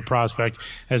favorite prospect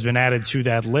has been added to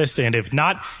that list. And if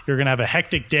not, you're going to have a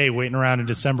hectic day waiting around in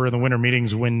December in the winter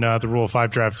meetings when the Rule 5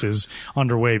 draft is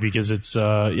underway, because it's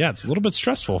a little bit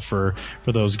stressful for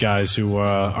those guys who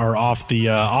are off the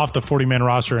 40-man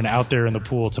roster and out there in the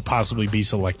pool to possibly be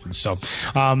selected. So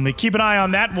keep an eye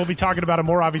on that. We'll be talking about it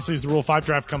more, obviously, as the Rule 5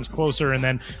 draft comes closer, and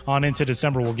then on into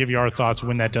December, we'll give you our thoughts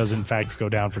when that does, in fact, go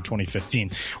down for 2015.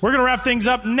 We're going to wrap things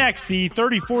up next. The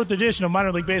 34th edition of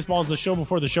Minor League Baseball is the Show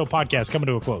Before the Show podcast coming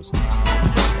to a close.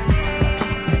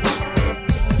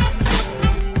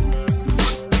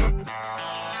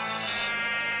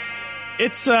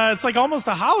 It's like almost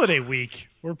a holiday week.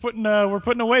 We're putting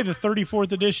away the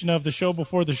 34th edition of the Show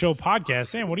Before the Show podcast.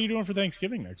 Sam, what are you doing for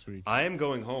Thanksgiving next week? I am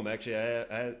going home. Actually,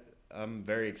 I'm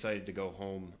very excited to go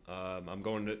home.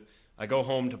 I go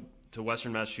home to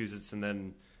Western Massachusetts, and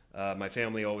then my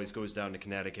family always goes down to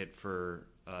Connecticut for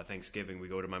Thanksgiving. We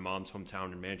go to my mom's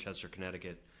hometown in Manchester,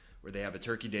 Connecticut, where they have a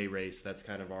Turkey Day race. That's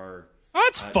kind of our... Oh,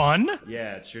 that's fun.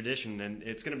 Yeah, it's tradition, and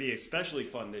it's going to be especially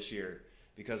fun this year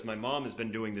because my mom has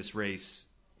been doing this race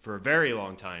for a very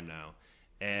long time now,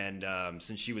 and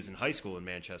since she was in high school in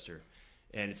Manchester.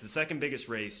 And it's the second biggest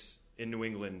race in New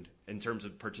England in terms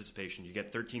of participation. You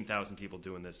get 13,000 people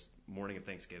doing this morning of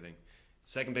Thanksgiving.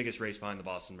 Second biggest race behind the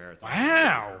Boston Marathon.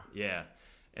 Wow. Yeah.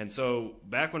 And so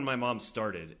back when my mom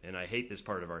started, and I hate this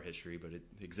part of our history, but it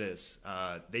exists,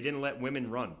 they didn't let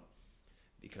women run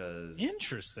because...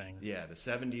 Interesting. Yeah, the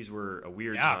 70s were a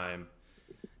weird time.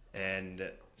 And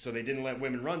so they didn't let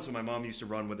women run, so my mom used to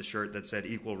run with a shirt that said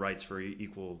equal rights for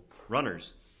equal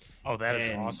runners. Oh, that is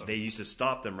awesome. They used to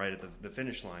stop them right at the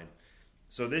finish line.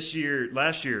 So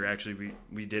last year, actually,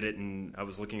 we did it, and I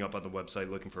was looking up on the website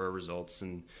looking for our results,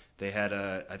 and they had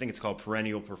I think it's called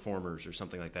Perennial Performers or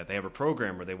something like that. They have a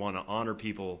program where they want to honor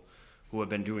people who have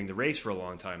been doing the race for a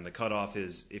long time. The cutoff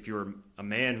is if you're a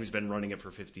man who's been running it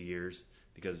for 50 years,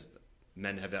 because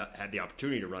men have had the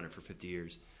opportunity to run it for 50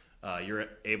 years, you're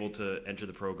able to enter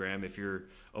the program. If you're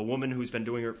a woman who's been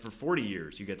doing it for 40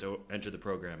 years, you get to enter the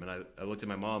program. And I looked at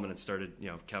my mom, and it started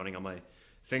counting on my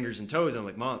fingers and toes. I'm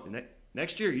like, Mom,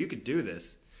 next year you could do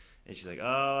this. And she's like,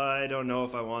 oh, I don't know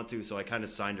if I want to. So I kind of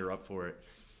signed her up for it.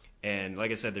 And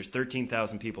like I said, there's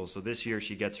 13,000 people, so this year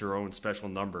she gets her own special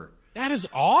number. That is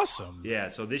awesome. Yeah,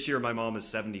 so this year my mom is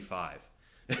 75.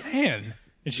 Man.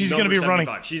 And she's going to be running.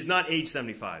 She's not age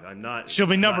 75. I'm not. She'll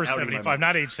be number 75,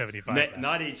 not age 75.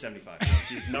 Not age 75.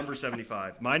 She's number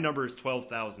 75. My number is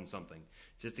 12,000 something.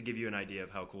 Just to give you an idea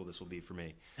of how cool this will be for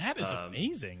me. That is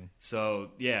amazing.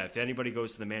 So yeah, if anybody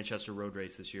goes to the Manchester Road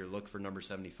Race this year, look for number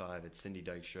 75. It's Cindy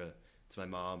Dykstra. It's my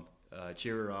mom.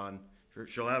 Cheer her on.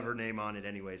 She'll have her name on it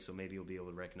anyway, so maybe you'll be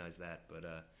able to recognize that.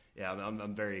 But yeah,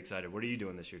 I'm very excited. What are you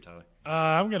doing this year, Tyler?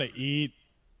 I'm gonna eat.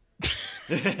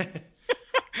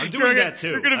 I'm doing that too.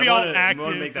 You're going to be all active. I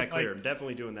want to make that clear. I'm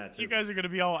definitely doing that too. You guys are going to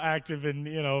be all active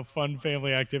in, fun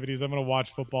family activities. I'm going to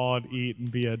watch football and eat and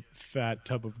be a fat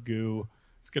tub of goo.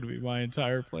 It's going to be my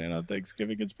entire plan on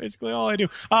Thanksgiving. It's basically all I do.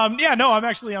 I'm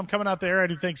coming out there. I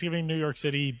do Thanksgiving in New York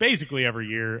City basically every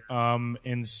year.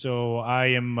 And so I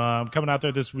am coming out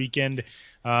there this weekend.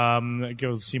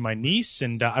 Go see my niece,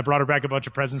 and I brought her back a bunch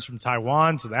of presents from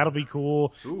Taiwan, so that'll be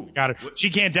cool. Ooh. Got her.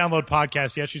 She can't download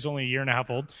podcasts yet. She's only a year and a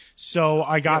half old. So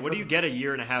I got. What do you get a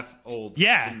year and a half old?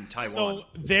 In Taiwan? So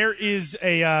there is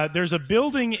there's a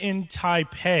building in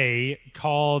Taipei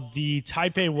called the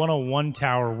Taipei 101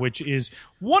 Tower, which is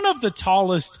one of the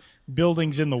tallest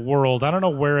buildings in the world. I don't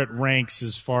know where it ranks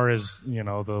as far as,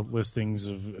 the listings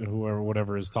of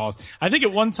whatever is tallest. I think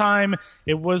at one time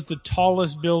it was the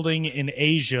tallest building in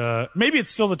Asia. Maybe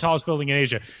it's still the tallest building in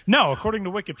Asia. No, according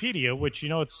to Wikipedia, which,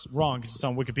 it's wrong because it's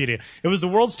on Wikipedia. It was the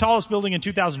world's tallest building in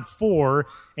 2004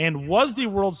 and was the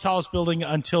world's tallest building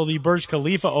until the Burj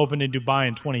Khalifa opened in Dubai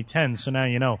in 2010. So now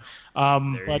you know.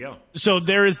 There you go. So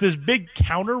there is this big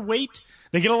counterweight.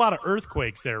 They get a lot of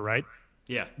earthquakes there, right?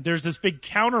 Yeah. There's this big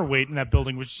counterweight in that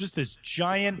building, which is just this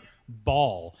giant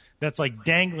ball that's like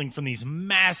dangling from these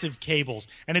massive cables,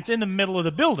 and it's in the middle of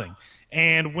the building.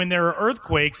 And when there are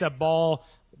earthquakes, that ball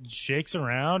shakes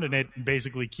around and it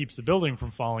basically keeps the building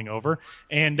from falling over.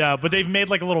 And but they've made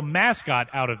like a little mascot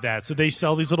out of that. So they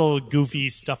sell these little goofy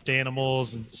stuffed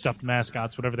animals and stuffed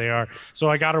mascots, whatever they are.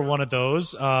 So I got her one of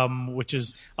those, which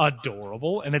is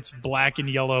adorable, and it's black and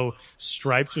yellow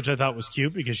stripes, which I thought was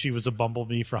cute because she was a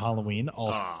bumblebee for Halloween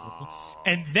also.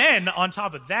 And then on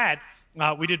top of that,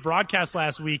 we did broadcast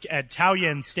last week at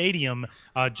Taoyuan Stadium,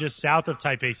 just south of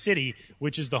Taipei City,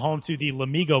 which is the home to the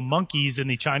Lamigo Monkeys in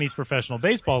the Chinese Professional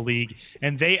Baseball League.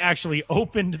 And they actually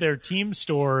opened their team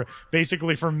store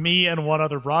basically for me and one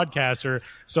other broadcaster.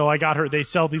 So I got her, they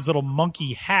sell these little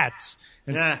monkey hats,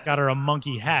 and so I got her a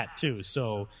monkey hat too.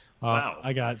 So wow.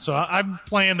 I'm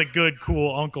playing the good,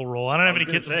 cool uncle role. I don't have any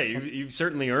kids. You've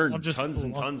certainly earned tons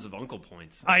and tons of uncle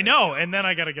points. I know, and then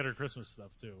I got to get her Christmas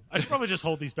stuff too. I should probably just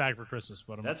hold these back for Christmas.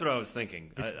 But that's what I was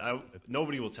thinking.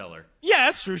 Nobody will tell her. Yeah,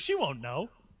 that's true. She won't know.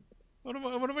 What am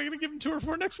I going to give them to her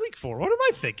for next week for? What am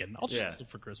I thinking? I'll just hold it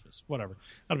for Christmas. Whatever.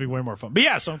 That'll be way more fun. But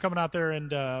yeah, so I'm coming out there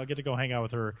and I'll get to go hang out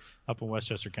with her up in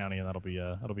Westchester County, and that'll be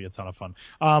a ton of fun.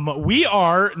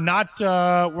 We're not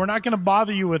going to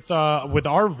bother you with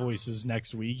our voices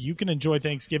next week. You can enjoy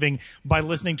Thanksgiving by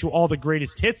listening to all the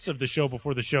greatest hits of the show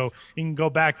before the show. You can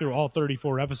go back through all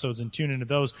 34 episodes and tune into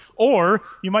those, or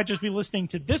you might just be listening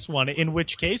to this one, in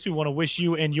which case we want to wish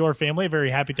you and your family a very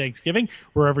happy Thanksgiving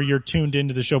wherever you're tuned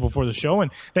into the show before the show.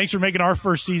 And thanks for making our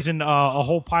first season a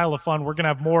whole pile of fun. We're going to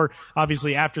have more,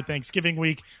 obviously, after Thanksgiving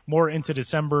week, more into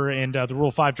December, and the Rule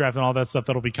 5 draft and all that stuff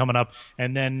that'll be coming up.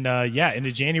 And then,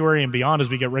 into January and beyond as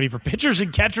we get ready for pitchers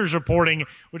and catchers reporting,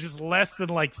 which is less than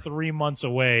like 3 months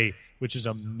away, which is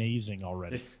amazing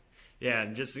already. Yeah,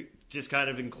 and just kind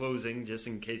of in closing, just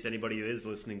in case anybody is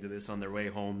listening to this on their way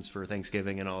homes for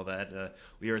Thanksgiving and all that,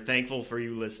 we are thankful for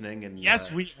you listening. And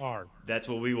yes, we are. That's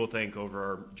what we will thank over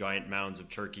our giant mounds of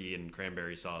turkey and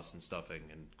cranberry sauce and stuffing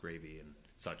and gravy and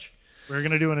such. We're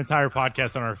going to do an entire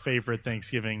podcast on our favorite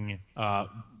Thanksgiving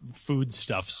food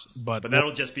stuffs, but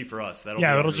that'll just be for us. That'll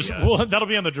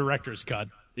be on the director's cut.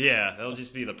 Yeah, that'll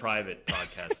just be the private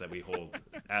podcast that we hold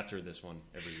after this one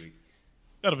every week.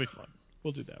 That'll be fun.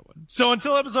 We'll do that one. So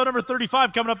until episode number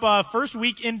 35, coming up first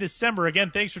week in December. Again,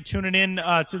 thanks for tuning in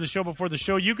to the show before the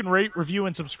show. You can rate, review,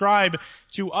 and subscribe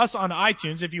to us on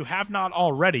iTunes. If you have not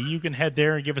already, you can head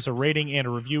there and give us a rating and a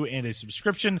review and a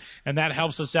subscription, and that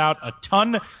helps us out a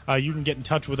ton. You can get in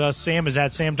touch with us. Sam is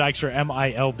at Sam Dykstra,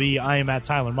 MILB. I am at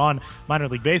Tyler Mon. Minor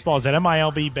League Baseball is at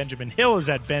MILB. Benjamin Hill is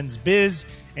at Ben's Biz.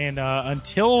 And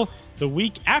until the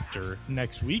week after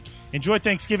next week, enjoy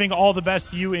Thanksgiving. All the best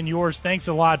to you and yours. Thanks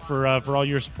a lot for all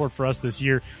your support for us this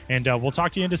year, and we'll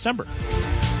talk to you in December.